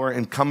power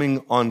and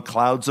coming on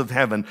clouds of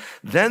heaven.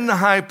 Then the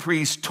high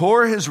priest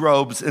tore his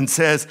robes and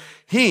says,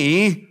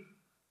 he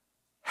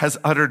has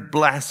uttered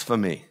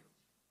blasphemy.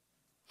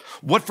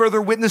 What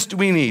further witness do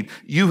we need?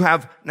 You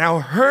have now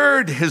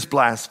heard his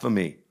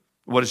blasphemy.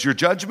 What is your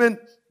judgment?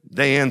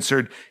 They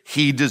answered,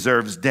 he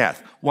deserves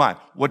death. Why?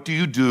 What do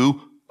you do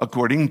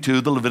according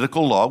to the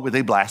Levitical law with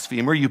a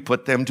blasphemer? You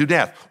put them to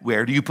death.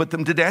 Where do you put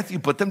them to death? You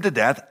put them to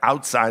death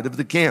outside of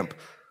the camp.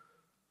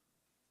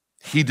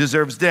 He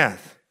deserves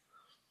death.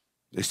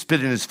 They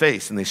spit in his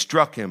face and they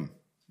struck him.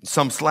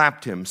 Some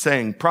slapped him,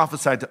 saying,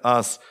 prophesy to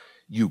us,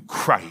 you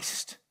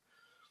Christ.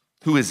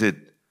 Who is it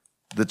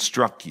that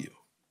struck you?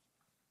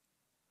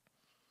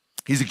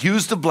 He's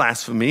accused of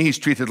blasphemy. He's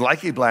treated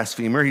like a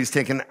blasphemer. He's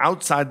taken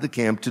outside the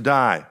camp to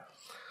die.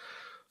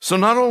 So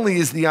not only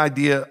is the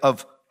idea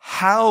of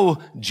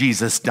how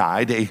Jesus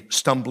died a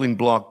stumbling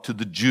block to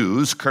the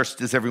Jews,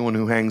 cursed is everyone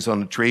who hangs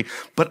on a tree,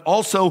 but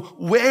also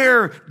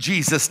where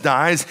Jesus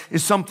dies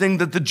is something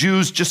that the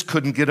Jews just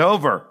couldn't get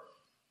over.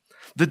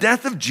 The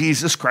death of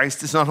Jesus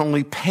Christ is not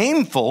only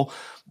painful,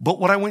 but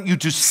what I want you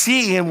to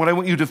see and what I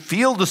want you to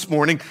feel this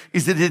morning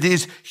is that it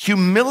is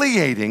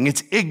humiliating.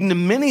 It's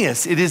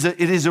ignominious. It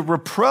is a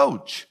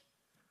reproach.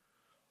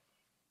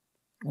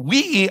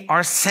 We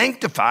are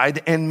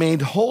sanctified and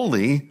made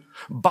holy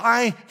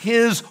by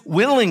his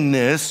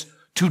willingness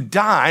to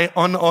die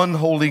on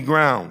unholy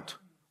ground,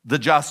 the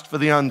just for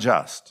the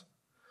unjust.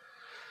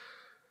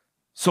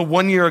 So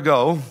 1 year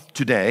ago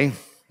today,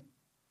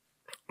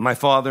 my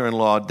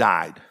father-in-law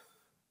died.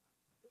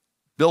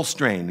 Bill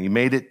Strain, he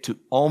made it to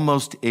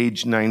almost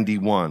age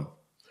 91.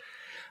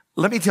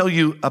 Let me tell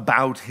you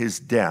about his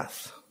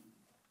death.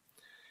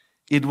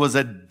 It was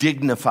a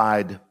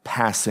dignified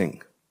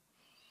passing.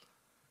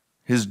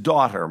 His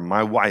daughter,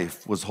 my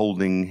wife, was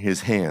holding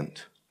his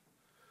hand.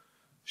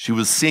 She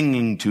was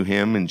singing to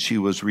him and she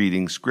was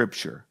reading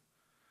scripture.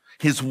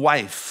 His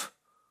wife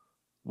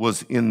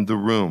was in the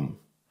room.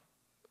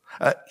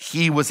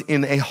 He was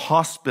in a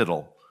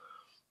hospital.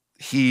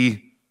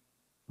 He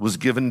was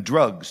given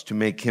drugs to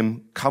make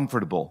him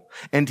comfortable.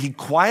 And he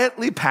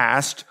quietly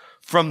passed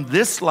from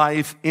this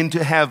life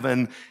into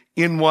heaven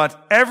in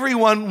what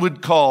everyone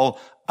would call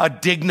a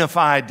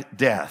dignified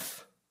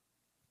death.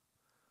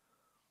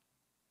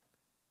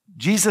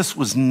 Jesus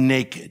was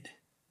naked.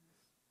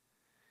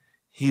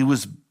 He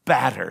was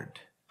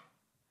battered.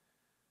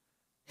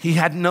 He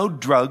had no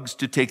drugs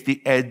to take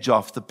the edge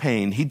off the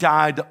pain. He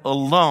died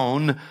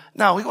alone.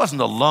 No, he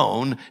wasn't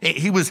alone.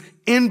 He was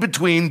in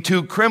between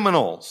two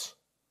criminals.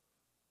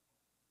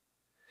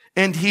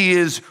 And he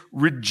is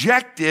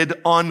rejected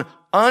on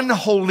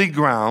unholy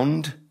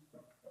ground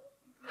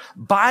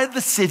by the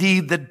city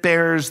that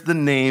bears the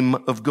name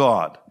of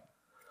God.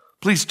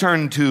 Please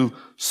turn to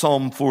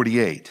Psalm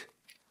 48.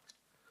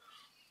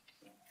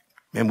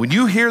 And when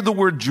you hear the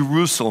word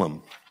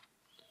Jerusalem,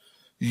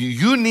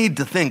 you need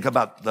to think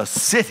about the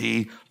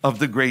city of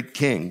the great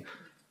king.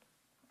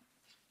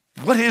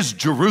 What is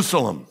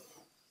Jerusalem?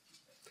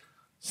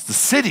 It's the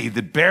city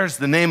that bears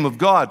the name of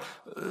God.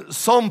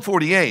 Psalm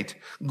 48,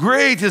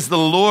 great is the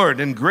Lord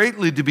and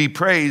greatly to be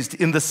praised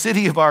in the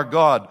city of our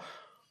God.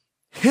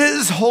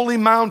 His holy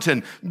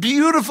mountain,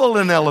 beautiful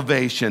in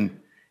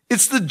elevation.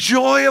 It's the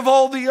joy of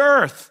all the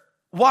earth.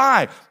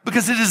 Why?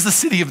 Because it is the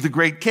city of the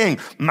great king.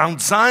 Mount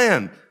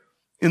Zion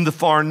in the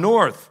far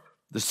north,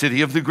 the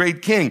city of the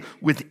great king.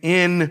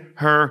 Within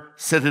her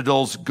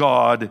citadels,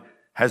 God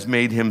has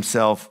made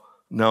himself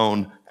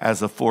known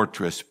as a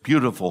fortress.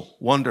 Beautiful,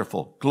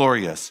 wonderful,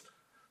 glorious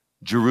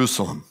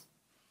Jerusalem.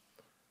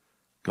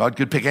 God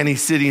could pick any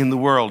city in the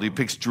world. He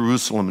picks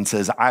Jerusalem and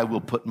says, I will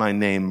put my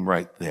name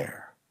right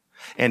there.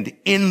 And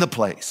in the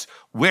place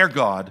where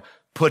God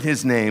put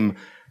his name,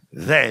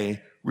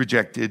 they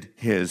rejected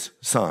his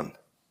son.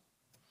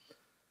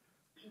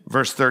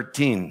 Verse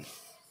 13.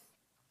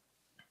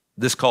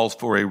 This calls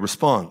for a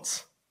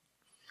response.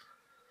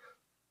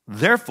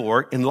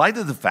 Therefore, in light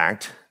of the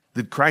fact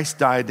that Christ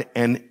died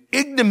an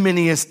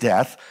ignominious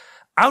death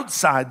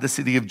outside the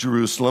city of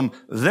Jerusalem,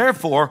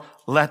 therefore,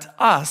 let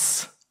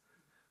us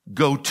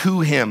go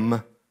to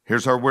him,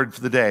 here's our word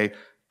for the day,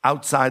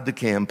 outside the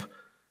camp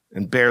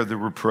and bear the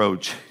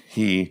reproach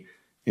he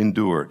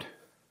endured.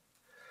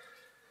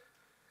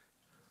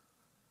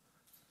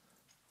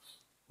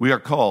 We are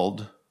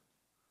called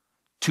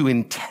to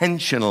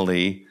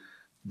intentionally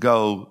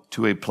go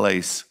to a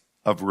place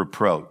of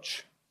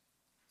reproach.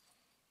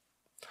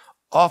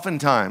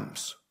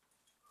 Oftentimes,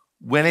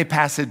 when a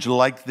passage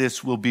like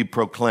this will be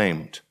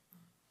proclaimed,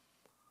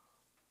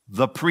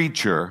 the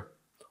preacher,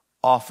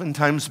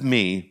 oftentimes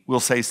me,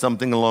 will say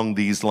something along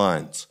these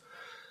lines.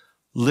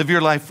 Live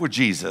your life for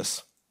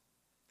Jesus.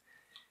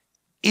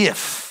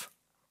 If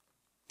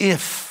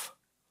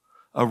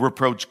a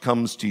reproach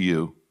comes to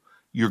you,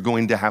 you're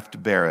going to have to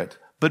bear it.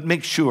 But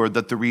make sure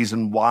that the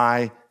reason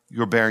why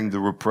you're bearing the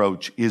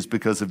reproach is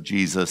because of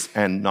Jesus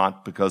and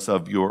not because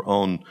of your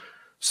own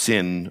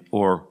sin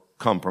or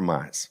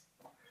compromise.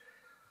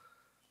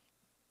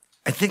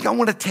 I think I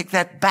want to take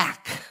that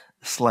back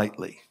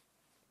slightly.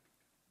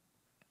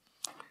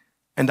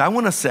 And I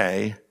want to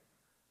say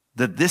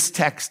that this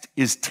text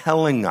is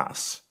telling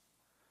us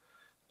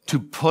to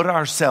put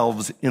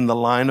ourselves in the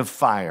line of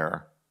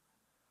fire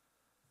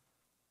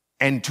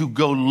and to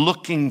go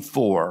looking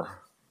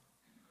for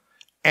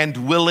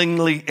and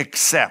willingly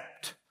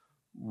accept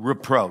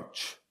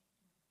reproach,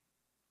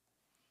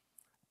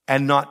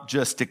 and not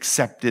just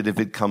accept it if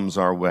it comes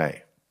our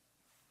way.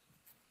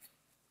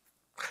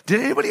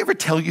 Did anybody ever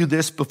tell you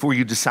this before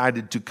you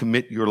decided to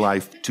commit your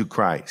life to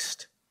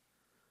Christ?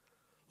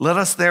 Let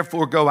us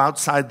therefore go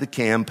outside the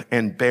camp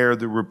and bear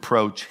the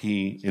reproach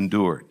he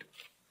endured.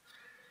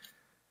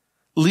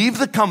 Leave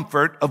the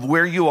comfort of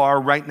where you are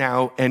right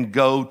now and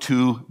go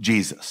to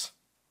Jesus.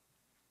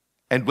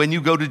 And when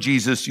you go to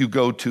Jesus, you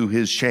go to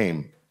his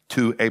shame,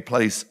 to a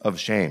place of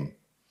shame.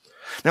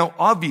 Now,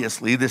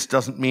 obviously, this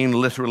doesn't mean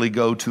literally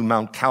go to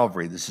Mount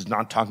Calvary. This is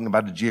not talking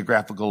about a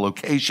geographical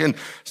location.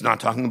 It's not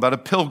talking about a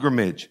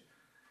pilgrimage.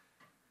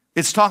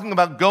 It's talking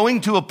about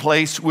going to a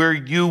place where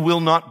you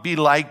will not be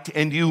liked,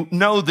 and you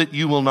know that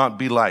you will not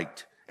be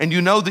liked, and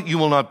you know that you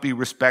will not be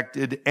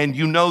respected, and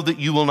you know that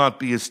you will not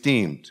be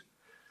esteemed.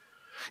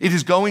 It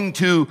is going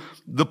to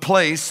the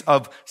place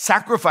of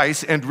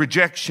sacrifice and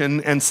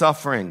rejection and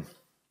suffering.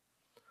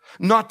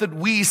 Not that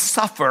we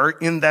suffer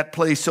in that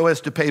place so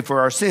as to pay for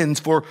our sins,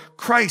 for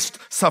Christ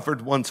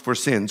suffered once for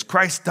sins.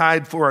 Christ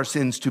died for our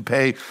sins to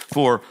pay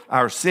for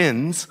our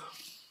sins.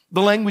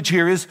 The language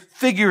here is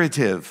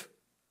figurative.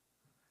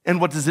 And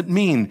what does it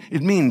mean?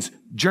 It means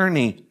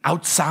journey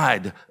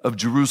outside of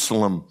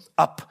Jerusalem,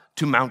 up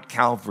to Mount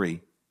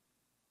Calvary.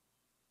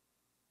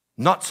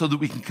 Not so that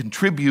we can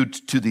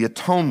contribute to the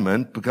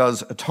atonement,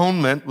 because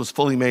atonement was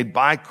fully made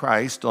by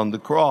Christ on the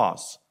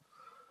cross.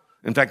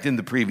 In fact, in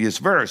the previous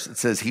verse, it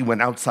says he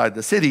went outside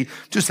the city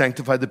to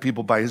sanctify the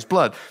people by his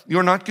blood.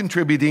 You're not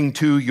contributing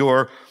to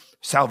your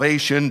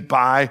salvation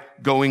by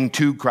going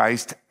to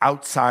Christ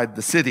outside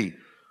the city.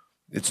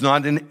 It's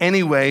not in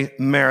any way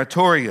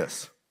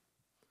meritorious.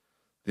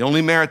 The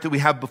only merit that we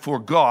have before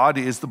God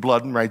is the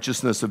blood and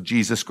righteousness of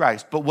Jesus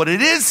Christ. But what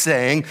it is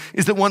saying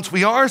is that once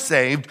we are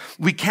saved,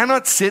 we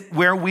cannot sit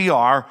where we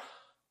are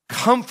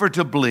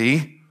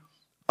comfortably,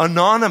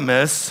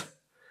 anonymous,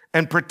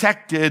 and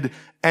protected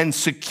and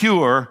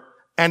secure,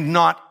 and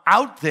not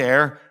out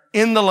there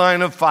in the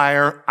line of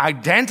fire,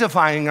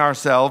 identifying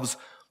ourselves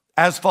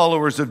as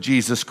followers of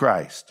Jesus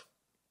Christ.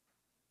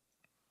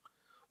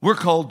 We're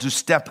called to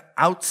step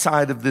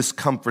outside of this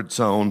comfort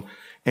zone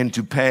and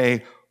to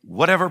pay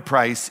whatever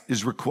price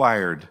is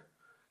required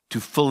to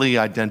fully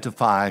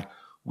identify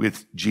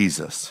with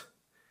Jesus.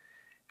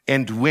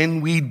 And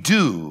when we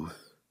do,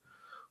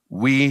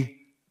 we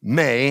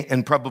may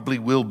and probably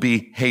will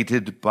be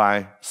hated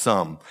by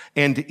some.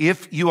 And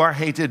if you are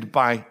hated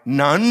by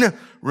none,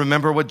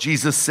 remember what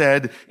Jesus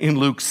said in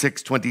Luke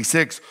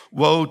 6:26,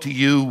 woe to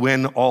you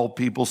when all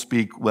people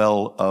speak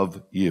well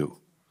of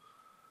you.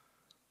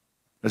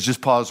 Let's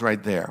just pause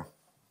right there.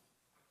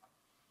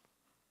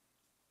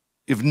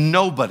 If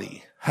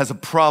nobody has a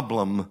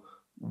problem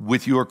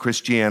with your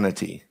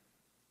Christianity,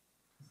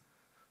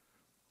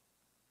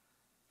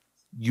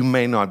 you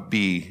may not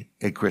be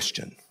a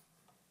Christian.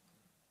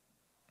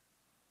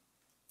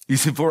 You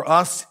see, for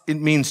us,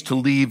 it means to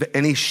leave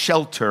any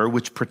shelter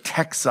which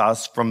protects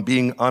us from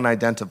being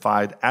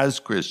unidentified as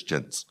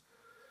Christians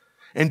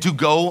and to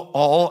go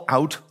all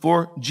out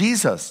for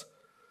Jesus.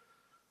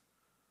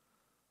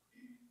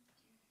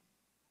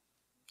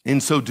 In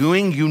so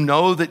doing, you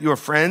know that your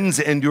friends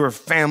and your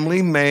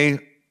family may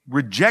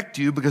reject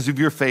you because of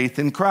your faith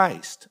in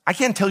Christ. I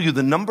can't tell you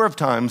the number of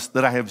times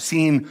that I have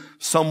seen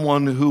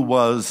someone who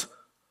was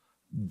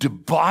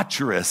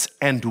debaucherous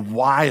and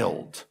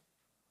wild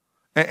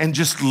and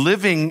just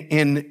living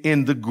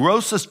in the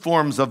grossest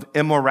forms of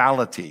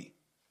immorality.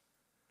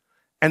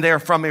 And they are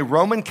from a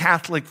Roman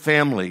Catholic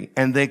family,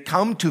 and they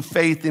come to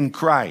faith in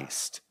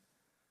Christ.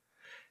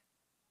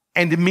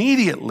 And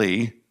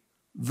immediately,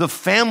 the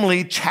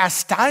family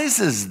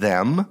chastises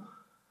them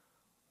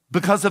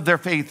because of their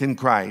faith in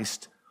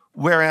Christ,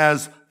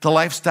 whereas the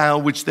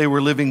lifestyle which they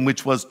were living,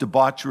 which was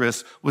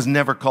debaucherous, was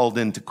never called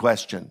into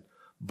question.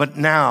 But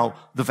now,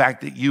 the fact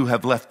that you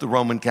have left the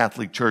Roman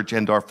Catholic Church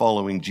and are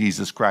following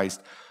Jesus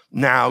Christ,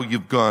 now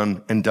you've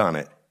gone and done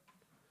it.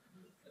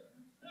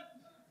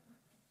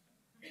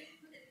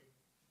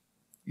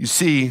 You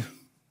see,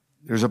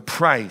 there's a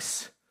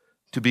price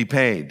to be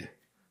paid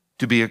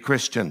to be a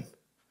Christian.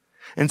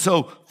 And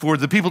so, for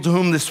the people to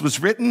whom this was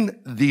written,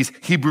 these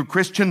Hebrew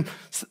Christians,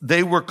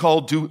 they were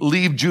called to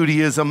leave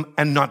Judaism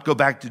and not go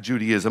back to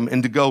Judaism,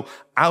 and to go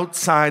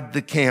outside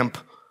the camp,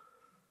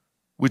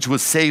 which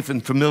was safe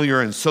and familiar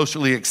and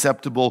socially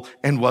acceptable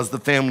and was the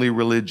family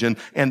religion,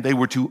 and they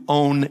were to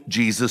own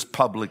Jesus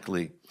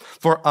publicly.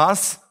 For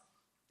us,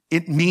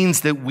 it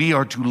means that we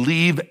are to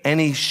leave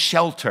any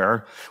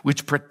shelter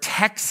which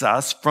protects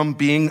us from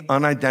being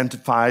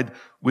unidentified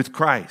with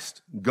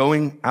Christ,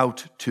 going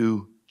out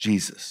to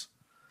Jesus.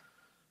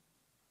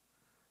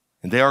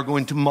 And they are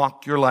going to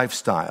mock your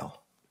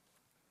lifestyle.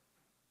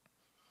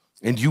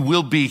 And you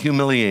will be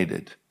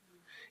humiliated.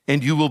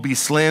 And you will be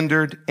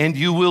slandered, and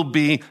you will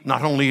be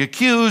not only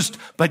accused,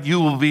 but you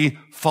will be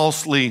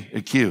falsely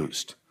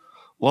accused.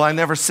 Well, I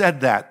never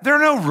said that. There are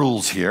no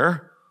rules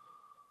here.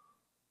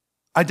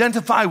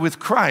 Identify with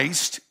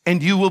Christ,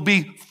 and you will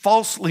be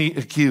falsely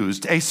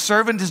accused. A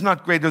servant is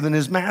not greater than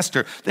his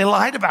master. They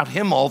lied about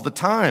him all the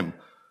time.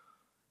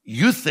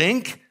 You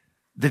think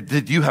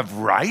that you have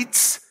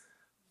rights,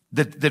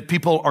 that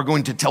people are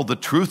going to tell the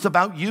truth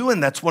about you,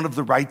 and that's one of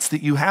the rights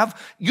that you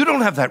have? You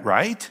don't have that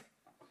right.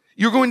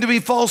 You're going to be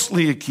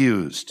falsely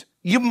accused.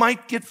 You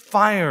might get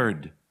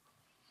fired.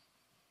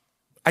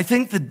 I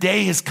think the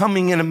day is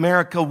coming in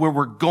America where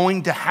we're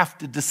going to have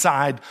to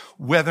decide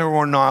whether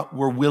or not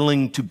we're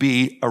willing to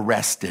be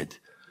arrested.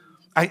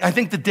 I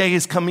think the day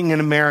is coming in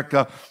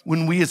America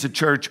when we as a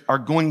church are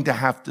going to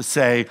have to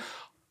say,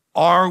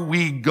 are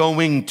we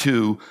going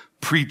to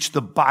preach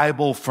the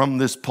Bible from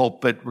this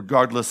pulpit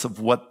regardless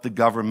of what the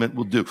government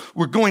will do?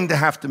 We're going to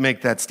have to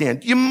make that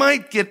stand. You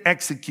might get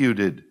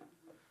executed.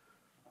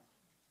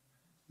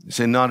 You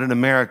say, not in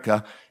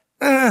America.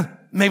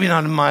 Maybe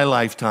not in my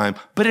lifetime,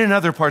 but in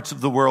other parts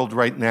of the world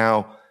right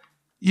now,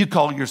 you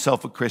call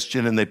yourself a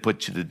Christian and they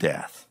put you to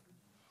death.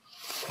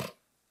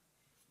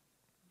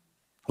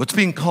 What's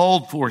being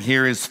called for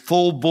here is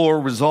full-bore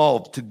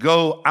resolve to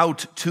go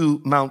out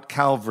to Mount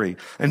Calvary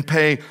and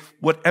pay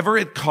whatever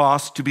it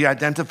costs to be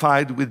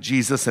identified with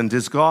Jesus and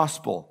his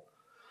gospel.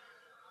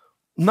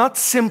 Not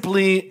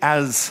simply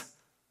as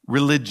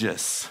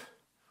religious.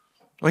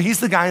 Well, he's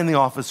the guy in the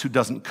office who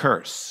doesn't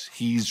curse.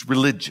 He's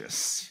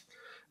religious.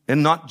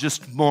 And not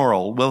just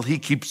moral. Well, he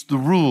keeps the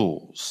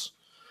rules.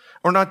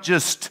 Or not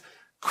just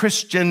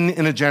Christian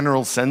in a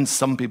general sense.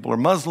 Some people are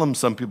Muslim,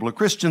 some people are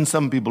Christian,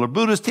 some people are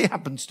Buddhist. He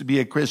happens to be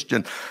a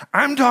Christian.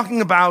 I'm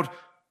talking about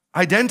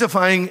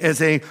identifying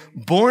as a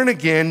born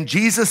again,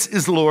 Jesus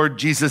is Lord,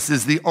 Jesus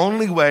is the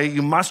only way.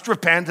 You must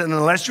repent, and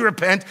unless you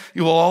repent,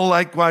 you will all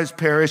likewise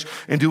perish.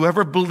 And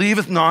whoever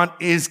believeth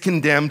not is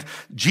condemned.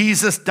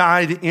 Jesus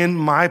died in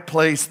my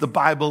place. The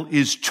Bible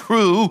is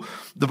true.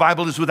 The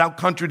Bible is without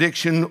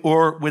contradiction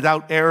or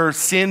without error.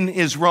 Sin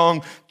is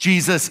wrong.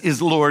 Jesus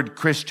is Lord.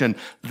 Christian.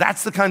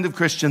 That's the kind of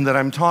Christian that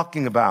I'm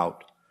talking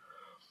about.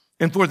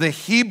 And for the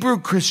Hebrew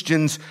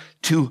Christians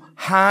to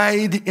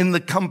hide in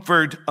the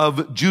comfort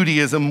of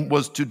Judaism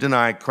was to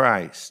deny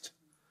Christ.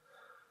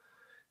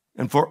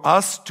 And for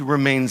us to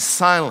remain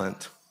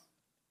silent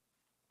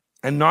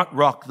and not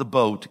rock the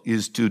boat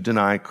is to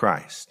deny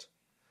Christ.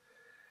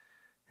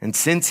 And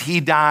since he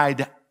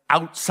died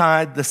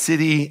outside the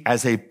city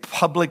as a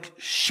public,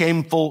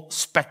 shameful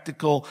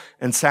spectacle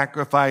and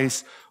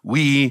sacrifice,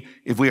 we,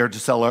 if we are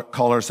to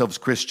call ourselves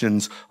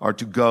Christians, are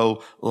to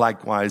go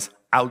likewise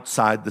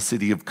outside the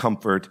city of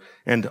comfort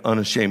and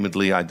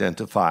unashamedly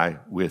identify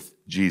with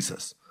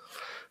Jesus.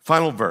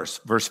 Final verse,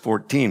 verse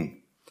 14.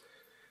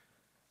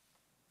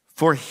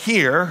 For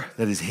here,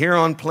 that is here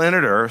on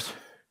planet Earth,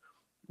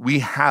 we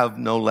have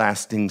no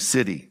lasting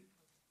city.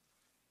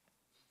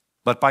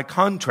 But by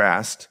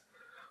contrast,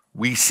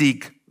 we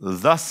seek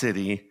the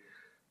city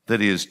that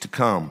is to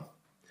come.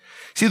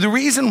 See, the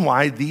reason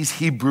why these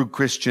Hebrew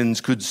Christians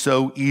could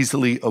so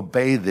easily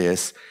obey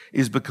this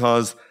is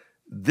because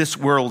this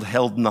world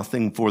held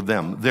nothing for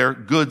them. Their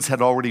goods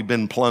had already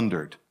been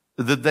plundered.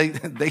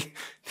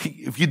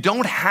 If you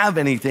don't have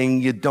anything,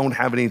 you don't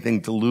have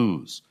anything to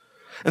lose.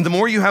 And the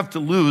more you have to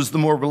lose, the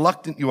more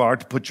reluctant you are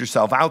to put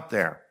yourself out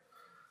there.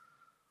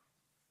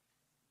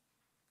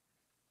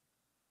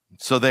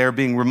 So they are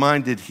being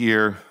reminded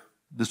here,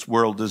 this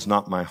world is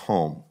not my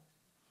home.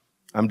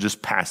 I'm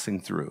just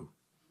passing through.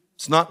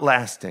 It's not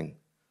lasting.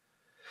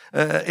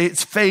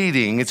 It's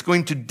fading. It's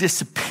going to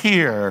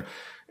disappear.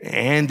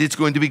 And it's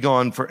going to be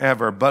gone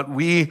forever. But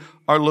we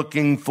are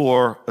looking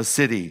for a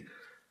city.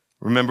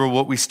 Remember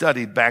what we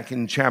studied back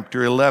in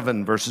chapter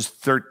 11, verses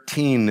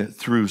 13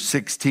 through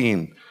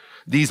 16.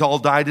 These all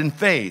died in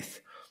faith,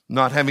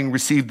 not having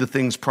received the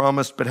things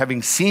promised, but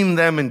having seen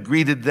them and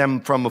greeted them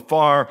from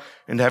afar,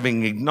 and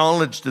having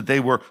acknowledged that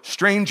they were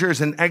strangers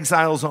and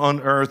exiles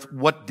on earth.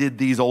 What did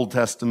these Old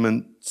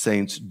Testament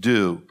saints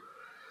do?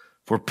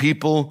 For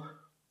people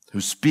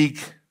who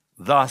speak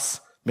thus,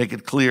 make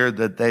it clear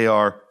that they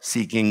are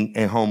seeking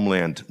a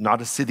homeland,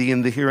 not a city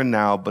in the here and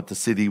now, but the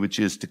city which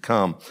is to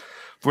come.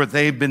 For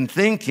they've been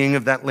thinking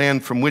of that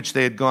land from which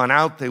they had gone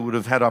out, they would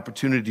have had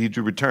opportunity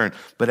to return.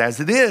 But as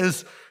it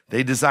is,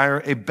 they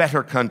desire a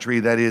better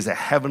country, that is, a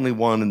heavenly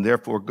one, and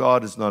therefore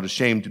God is not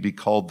ashamed to be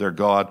called their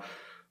God,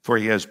 for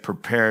he has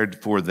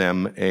prepared for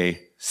them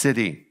a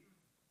city.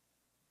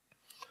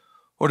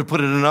 Or to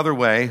put it another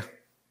way,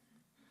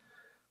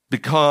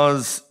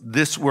 because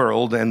this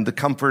world and the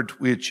comfort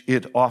which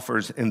it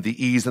offers and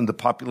the ease and the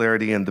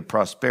popularity and the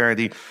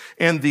prosperity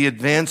and the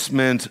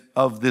advancement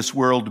of this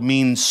world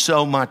means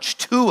so much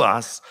to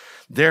us,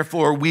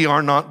 therefore we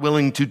are not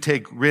willing to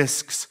take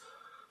risks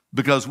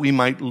because we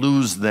might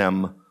lose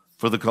them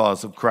for the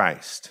cause of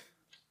Christ.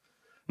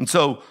 And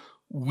so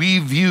we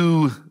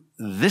view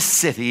this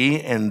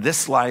city and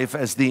this life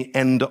as the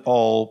end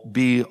all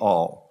be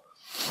all.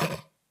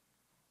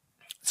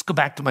 Let's go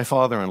back to my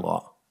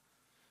father-in-law.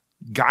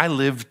 Guy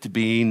lived to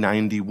be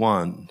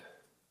 91.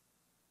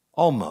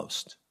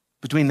 Almost.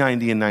 Between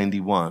 90 and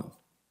 91.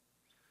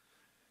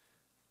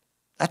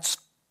 That's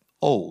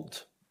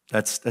old.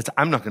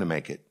 I'm not going to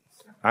make it.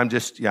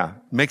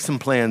 Make some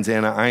plans,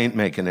 Anna. I ain't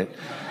making it.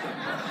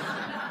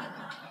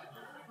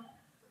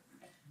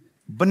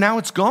 But now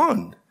it's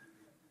gone.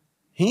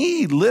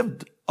 He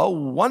lived a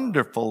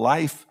wonderful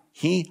life.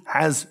 He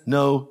has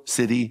no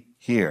city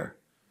here.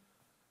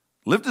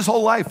 Lived his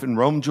whole life in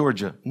Rome,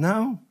 Georgia.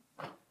 No,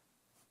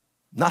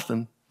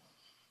 nothing.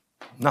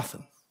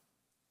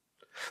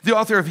 The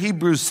author of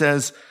Hebrews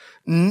says,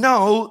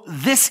 no,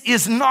 this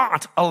is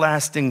not a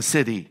lasting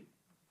city.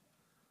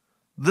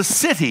 The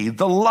city,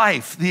 the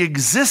life, the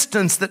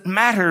existence that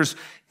matters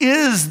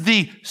is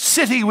the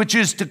city which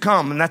is to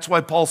come. And that's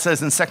why Paul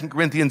says in 2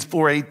 Corinthians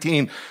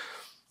 4:18,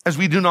 as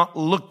we do not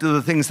look to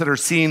the things that are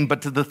seen,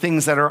 but to the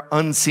things that are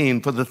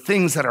unseen. For the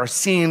things that are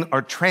seen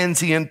are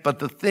transient, but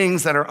the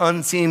things that are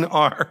unseen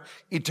are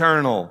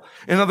eternal.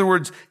 In other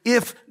words,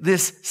 if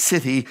this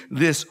city,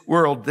 this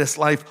world, this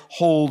life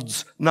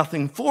holds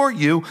nothing for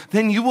you,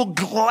 then you will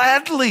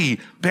gladly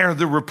bear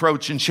the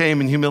reproach and shame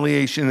and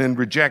humiliation and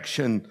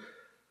rejection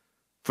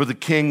for the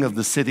King of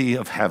the city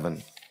of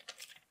heaven.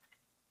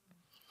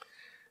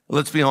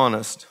 Let's be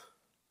honest.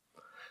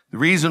 The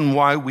reason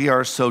why we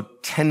are so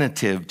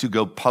tentative to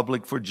go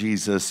public for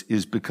Jesus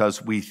is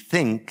because we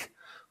think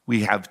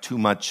we have too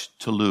much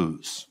to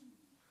lose.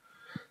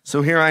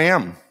 So here I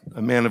am,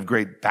 a man of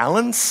great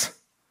balance,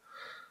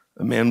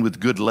 a man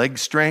with good leg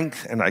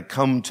strength, and I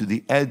come to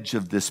the edge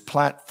of this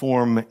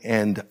platform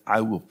and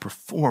I will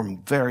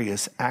perform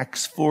various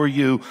acts for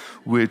you,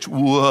 which,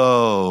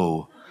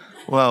 whoa,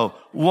 well,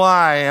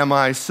 why am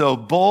I so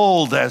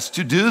bold as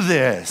to do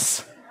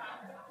this?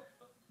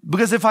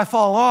 Because if I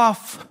fall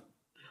off,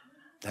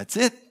 that's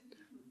it.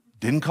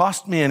 Didn't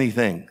cost me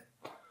anything.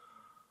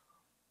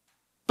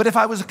 But if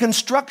I was a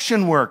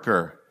construction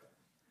worker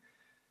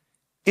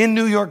in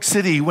New York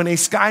City when a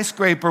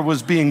skyscraper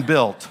was being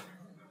built,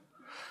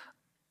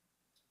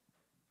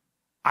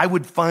 I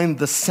would find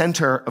the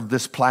center of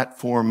this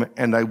platform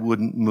and I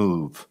wouldn't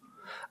move.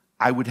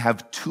 I would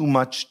have too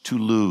much to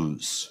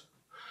lose.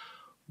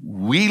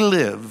 We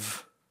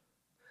live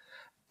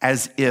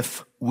as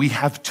if we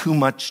have too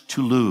much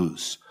to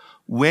lose,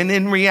 when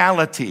in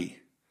reality,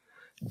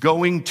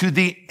 going to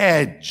the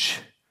edge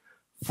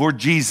for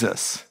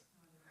Jesus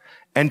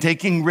and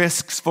taking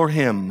risks for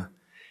him,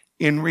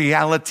 in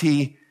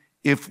reality,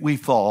 if we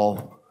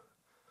fall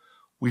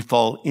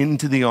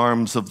into the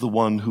arms of the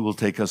one who will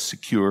take us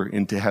secure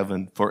into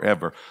heaven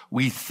forever.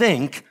 We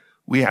think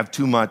we have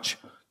too much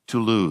to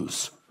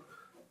lose.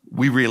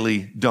 We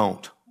really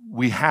don't.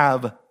 We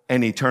have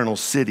an eternal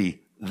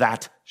city.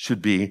 That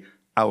should be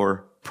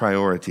our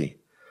priority.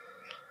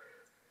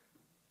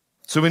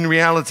 So in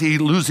reality,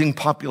 losing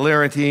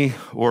popularity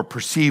or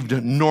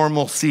perceived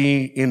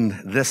normalcy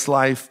in this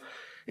life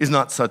is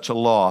not such a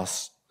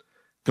loss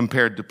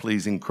compared to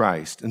pleasing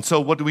Christ. And so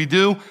what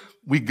do?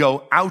 We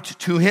go out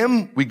to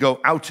him. We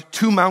go out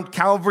to Mount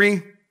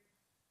Calvary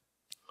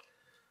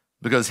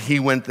because he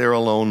went there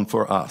alone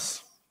for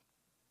us.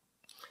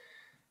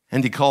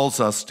 And he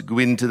calls us to go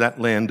into that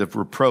land of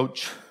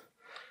reproach,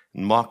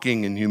 and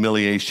mocking and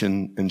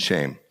humiliation and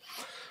shame.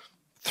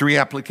 3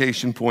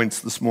 application points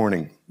this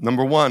morning.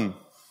 Number 1,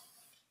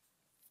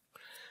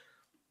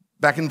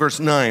 back in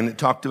verse 9, it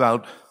talked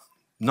about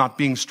not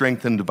being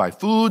strengthened by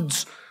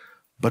foods,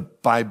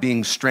 but by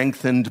being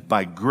strengthened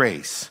by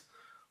grace.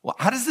 Well,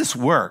 how does this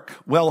work?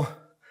 Well,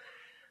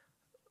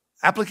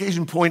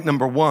 application point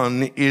number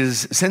 1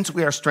 is, since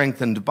we are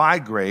strengthened by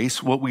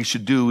grace, what we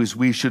should do is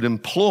we should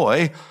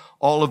employ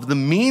all of the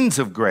means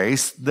of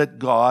grace that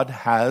God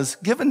has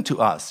given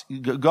to us.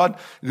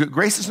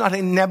 Grace is not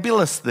a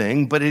nebulous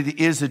thing, but it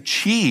is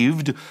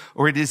achieved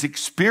or it is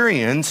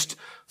experienced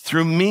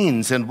through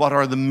means. And what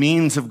are the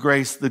means of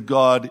grace that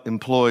God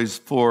employs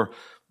for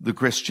the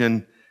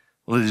Christian?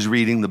 Well, it is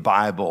reading the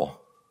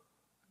Bible,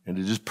 and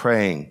it is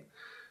praying,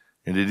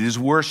 and it is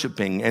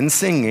worshiping and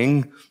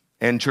singing,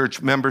 and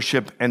church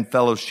membership and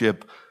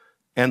fellowship,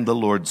 and the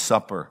Lord's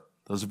Supper.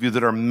 Those of you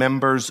that are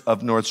members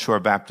of North Shore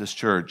Baptist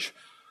Church,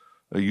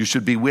 you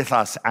should be with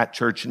us at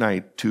church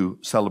night to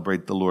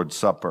celebrate the Lord's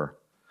Supper.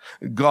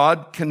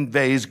 God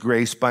conveys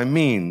grace by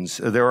means.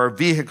 There are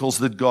vehicles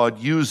that God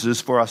uses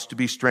for us to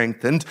be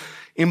strengthened.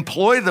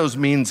 Employ those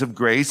means of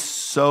grace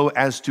so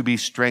as to be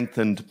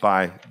strengthened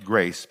by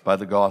grace, by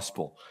the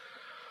gospel.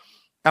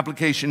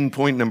 Application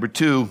point number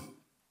 2,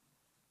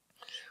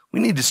 we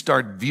need to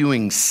start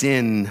viewing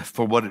sin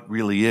for what it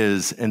really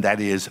is, and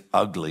that is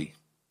ugly.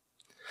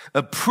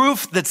 A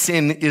proof that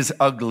sin is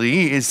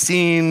ugly is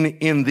seen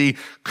in the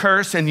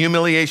curse and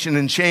humiliation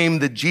and shame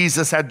that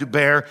Jesus had to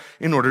bear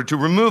in order to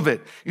remove it.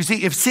 You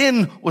see, if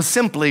sin was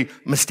simply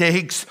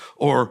mistakes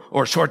or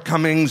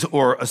shortcomings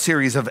or a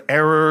series of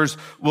errors,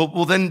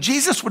 well, then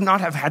Jesus would not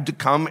have had to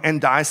come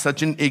and die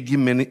such an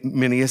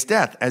ignominious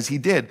death as he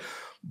did.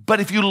 But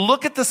if you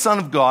look at the Son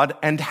of God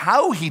and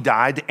how he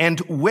died and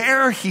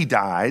where he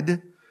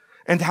died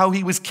and how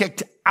he was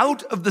kicked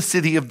out of the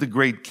city of the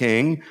great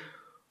king,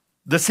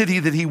 the city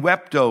that he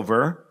wept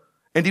over,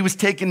 And he was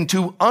taken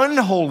to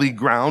unholy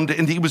ground,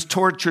 and he was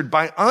tortured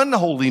by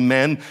unholy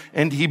men,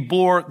 and he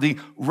bore the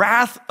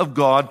wrath of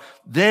God.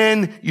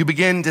 Then you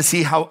begin to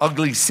see how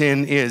ugly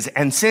sin is.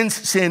 And since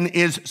sin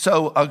is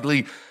so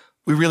ugly,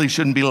 we really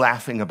shouldn't be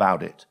laughing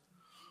about it.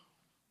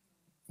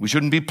 We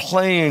shouldn't be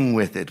playing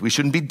with it. We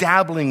shouldn't be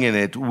dabbling in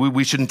it.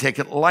 We shouldn't take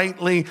it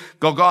lightly.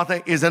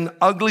 Golgotha is an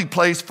ugly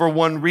place for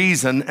one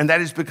reason, and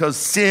that is because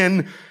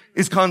sin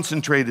is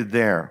concentrated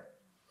there.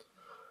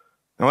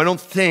 Now, I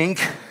don't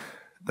think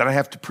that I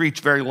have to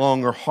preach very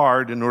long or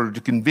hard in order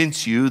to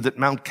convince you that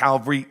Mount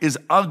Calvary is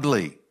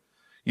ugly.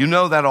 You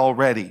know that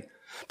already.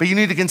 But you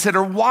need to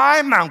consider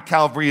why Mount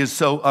Calvary is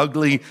so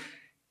ugly.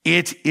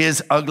 It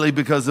is ugly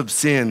because of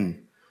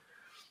sin.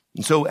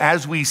 And so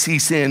as we see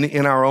sin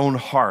in our own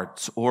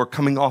hearts or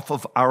coming off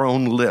of our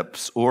own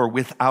lips or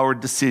with our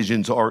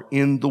decisions or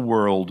in the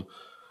world,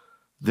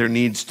 there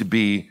needs to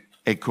be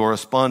a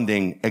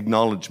corresponding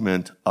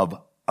acknowledgement of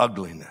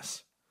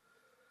ugliness.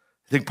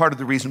 I think part of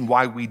the reason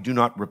why we do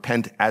not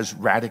repent as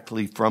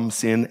radically from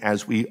sin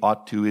as we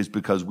ought to is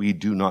because we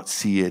do not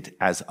see it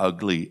as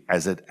ugly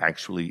as it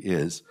actually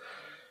is.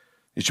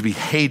 It should be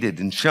hated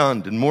and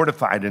shunned and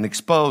mortified and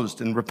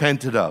exposed and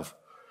repented of.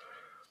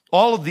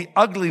 All of the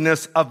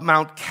ugliness of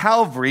Mount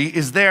Calvary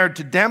is there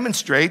to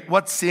demonstrate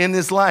what sin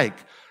is like.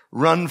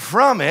 Run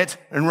from it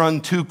and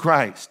run to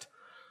Christ.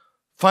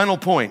 Final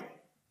point,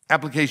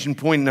 application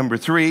point number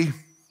 3.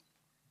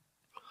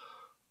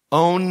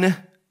 Own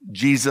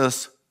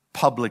Jesus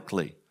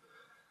publicly.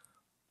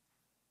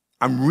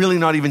 I'm really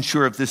not even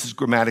sure if this is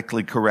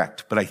grammatically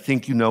correct, but I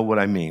think you know what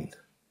I mean.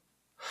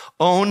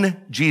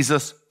 Own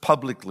Jesus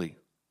publicly.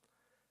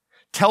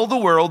 Tell the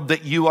world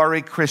that you are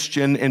a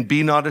Christian and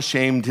be not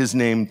ashamed his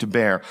name to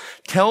bear.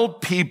 Tell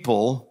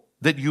people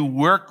that you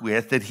work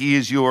with that he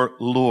is your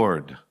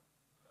Lord.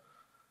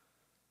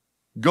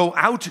 Go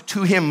out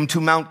to him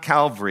to Mount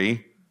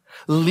Calvary.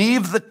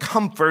 Leave the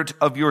comfort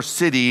of your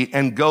city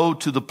and go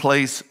to the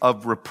place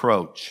of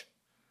reproach.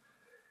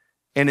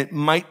 And it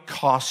might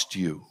cost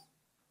you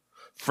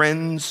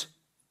friends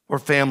or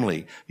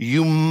family.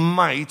 You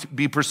might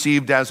be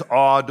perceived as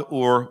odd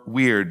or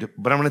weird,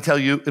 but I'm going to tell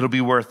you it'll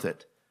be worth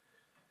it.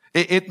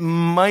 It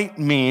might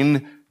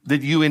mean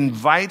that you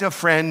invite a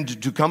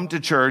friend to come to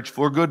church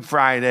for Good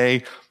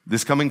Friday,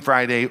 this coming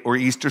Friday, or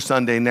Easter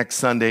Sunday, next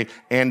Sunday,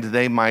 and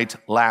they might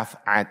laugh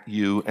at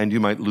you and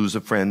you might lose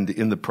a friend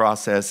in the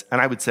process.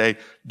 And I would say,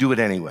 do it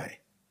anyway.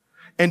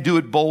 And do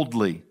it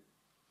boldly.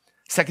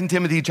 2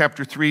 Timothy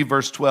chapter 3,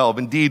 verse 12.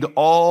 Indeed,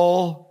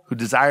 all who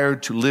desire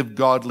to live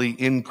godly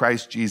in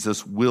Christ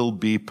Jesus will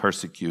be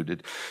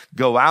persecuted.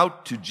 Go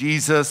out to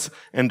Jesus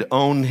and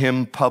own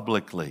him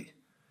publicly.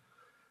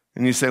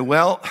 And you say,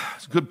 well,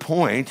 it's a good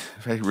point.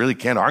 I really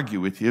can't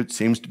argue with you. It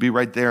seems to be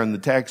right there in the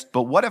text.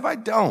 But what if I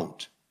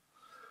don't?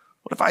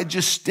 What if I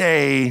just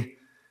stay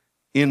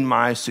in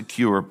my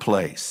secure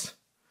place?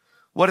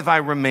 What if I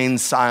remain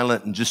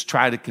silent and just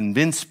try to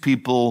convince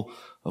people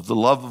of the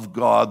love of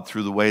God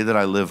through the way that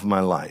I live my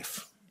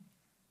life?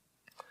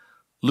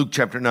 Luke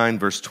chapter 9,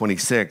 verse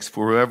 26,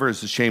 for whoever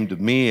is ashamed of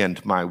me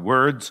and my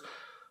words,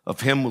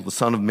 of him will the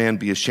Son of Man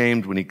be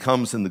ashamed when he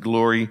comes in his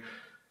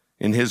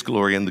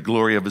glory, and the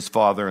glory of his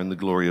Father and the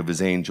glory of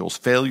his angels.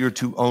 Failure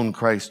to own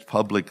Christ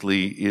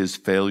publicly is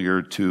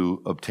failure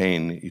to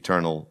obtain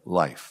eternal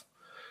life.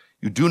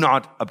 You do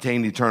not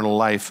obtain eternal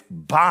life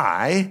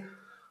by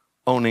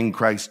owning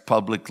Christ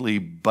publicly,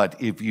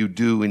 but if you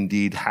do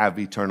indeed have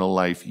eternal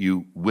life,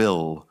 you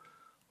will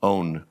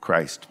own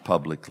Christ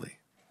publicly.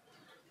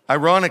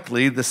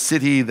 Ironically, the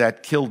city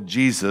that killed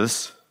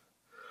Jesus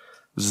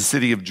was the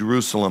city of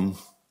Jerusalem.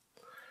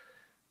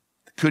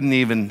 They couldn't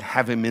even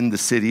have him in the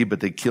city, but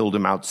they killed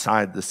him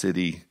outside the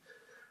city.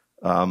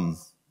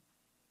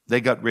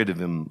 They got rid of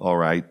him, all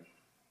right,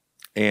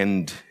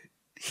 and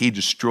he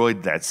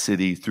destroyed that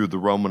city through the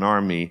Roman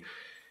army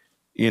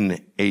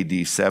in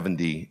AD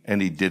 70,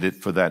 and he did it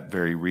for that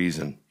very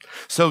reason.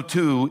 So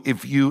too,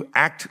 if you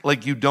act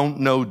like you don't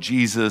know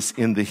Jesus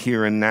in the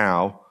here and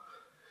now,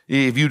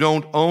 if you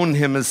don't own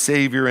him as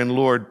Savior and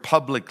Lord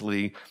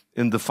publicly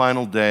in the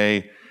final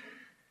day,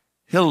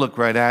 he'll look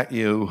right at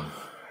you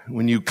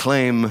when you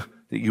claim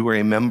that you were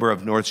a member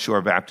of North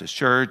Shore Baptist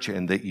Church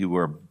and that you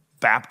were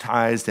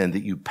baptized and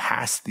that you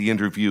passed the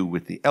interview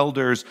with the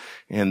elders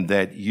and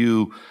that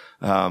you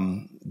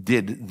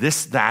did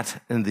this,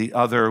 that, and the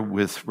other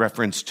with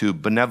reference to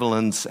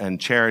benevolence and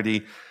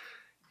charity.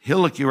 He'll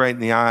look you right in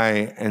the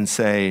eye and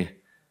say,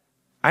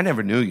 I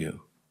never knew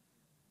you.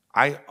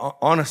 I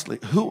honestly,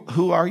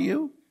 who are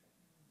you?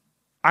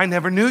 I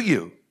never knew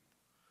you.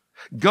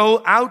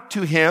 Go out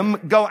to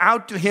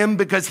him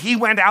because he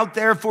went out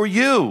there for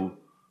you.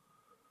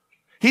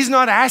 He's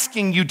not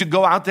asking you to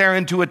go out there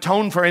and to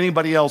atone for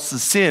anybody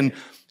else's sin.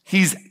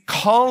 He's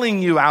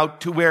calling you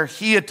out to where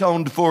he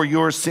atoned for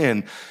your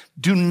sin.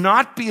 Do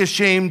not be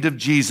ashamed of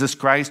Jesus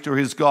Christ or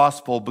his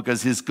gospel,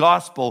 because his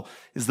gospel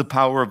is the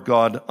power of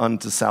God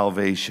unto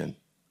salvation.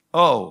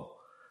 Oh,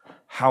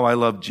 how I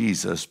love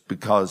Jesus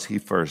because he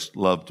first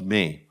loved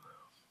me.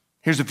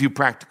 Here's a few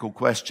practical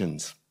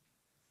questions.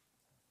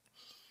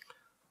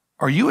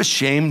 Are you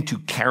ashamed to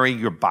carry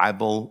your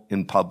Bible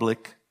in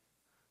public?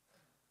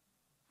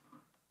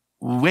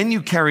 When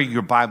you carry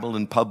your Bible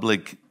in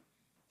public,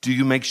 do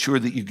you make sure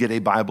that you get a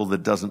Bible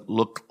that doesn't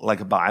look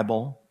like a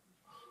Bible?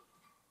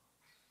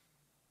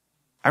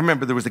 I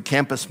remember there was a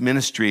campus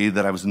ministry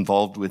that I was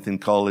involved with in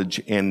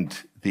college, and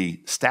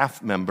the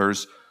staff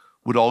members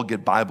would all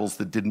get Bibles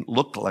that didn't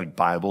look like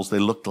Bibles. They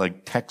looked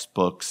like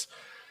textbooks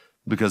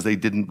because they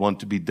didn't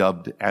want to be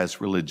dubbed as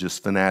religious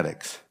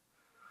fanatics.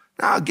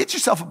 Now, get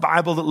yourself a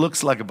Bible that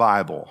looks like a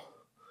Bible.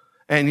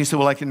 And you say,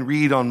 well, I can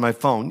read on my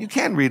phone. You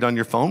can read on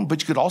your phone,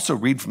 but you could also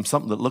read from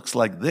something that looks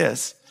like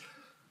this.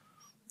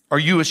 Are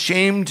you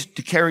ashamed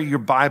to carry your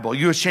Bible? Are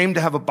you ashamed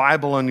to have a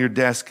Bible on your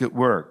desk at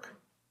work?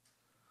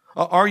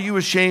 Are you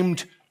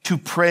ashamed to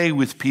pray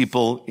with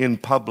people in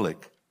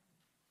public?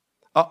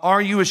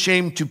 Are you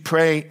ashamed to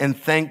pray and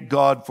thank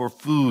God for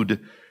food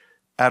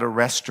at a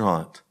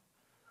restaurant?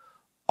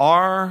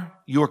 Are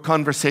your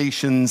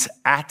conversations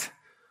at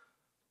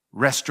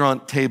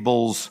restaurant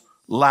tables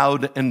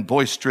loud and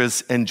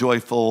boisterous and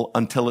joyful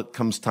until it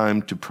comes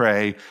time to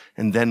pray?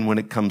 And then when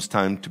it comes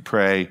time to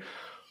pray,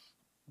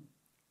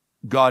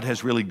 God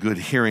has really good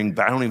hearing,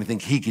 but I don't even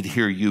think he could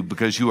hear you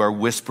because you are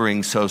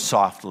whispering so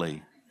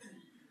softly.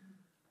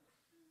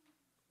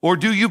 Or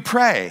do you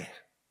pray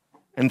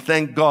and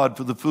thank God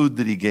for the food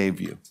that he gave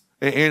you?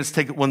 And let's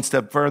take it one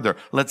step further.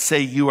 Let's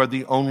say you are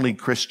the only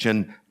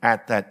Christian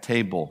at that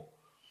table.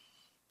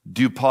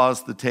 Do you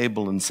pause the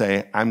table and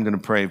say, I'm going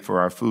to pray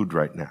for our food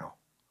right now?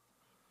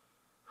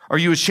 Are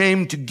you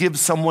ashamed to give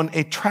someone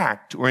a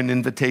tract or an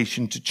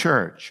invitation to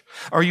church?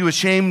 Are you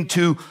ashamed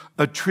to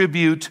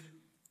attribute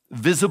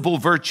visible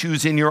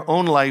virtues in your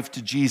own life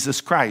to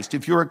Jesus Christ?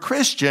 If you're a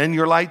Christian,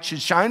 your light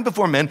should shine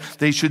before men.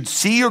 They should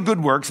see your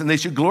good works and they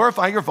should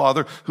glorify your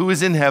Father who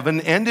is in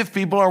heaven. And if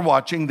people are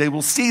watching, they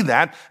will see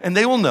that and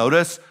they will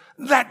notice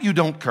that you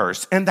don't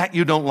curse and that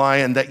you don't lie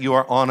and that you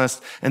are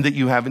honest and that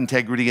you have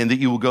integrity and that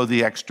you will go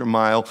the extra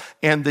mile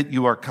and that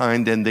you are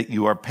kind and that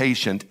you are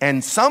patient.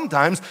 And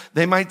sometimes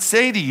they might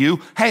say to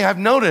you, hey, I've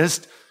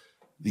noticed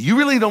that you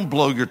really don't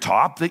blow your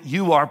top, that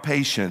you are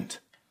patient.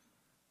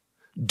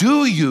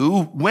 Do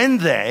you, when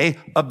they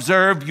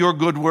observe your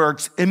good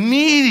works,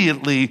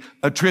 immediately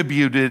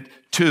attribute it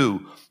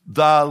to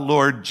the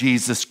Lord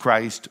Jesus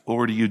Christ?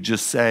 Or do you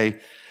just say,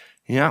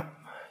 yeah,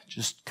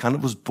 just kind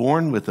of was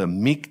born with a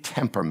meek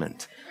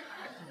temperament?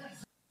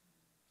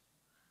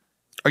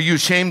 Are you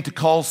ashamed to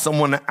call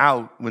someone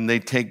out when they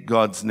take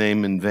God's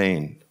name in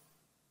vain?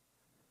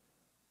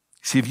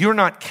 See, if you're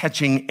not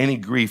catching any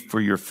grief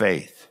for your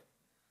faith,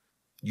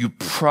 you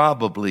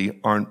probably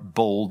aren't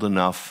bold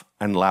enough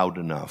and loud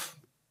enough.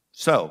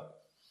 So,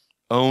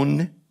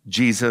 own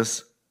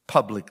Jesus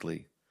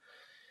publicly.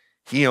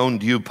 He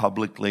owned you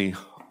publicly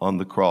on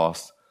the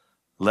cross.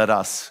 Let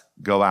us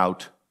go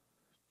out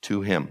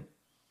to him.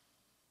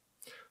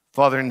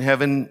 Father in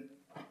heaven,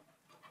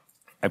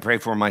 I pray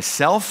for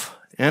myself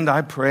and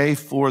I pray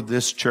for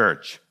this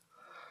church.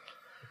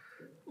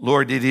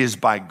 Lord, it is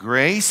by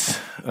grace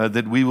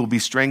that we will be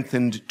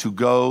strengthened to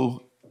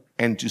go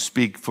and to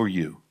speak for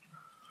you.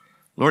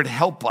 Lord,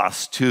 help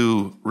us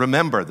to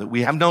remember that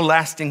we have no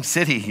lasting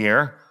city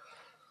here.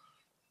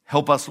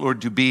 Help us,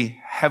 Lord, to be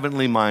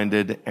heavenly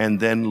minded. And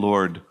then,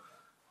 Lord,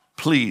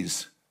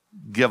 please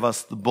give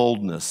us the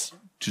boldness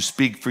to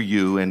speak for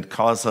you and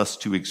cause us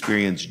to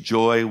experience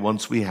joy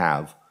once we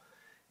have.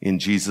 In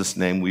Jesus'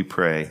 name we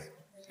pray.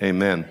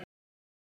 Amen.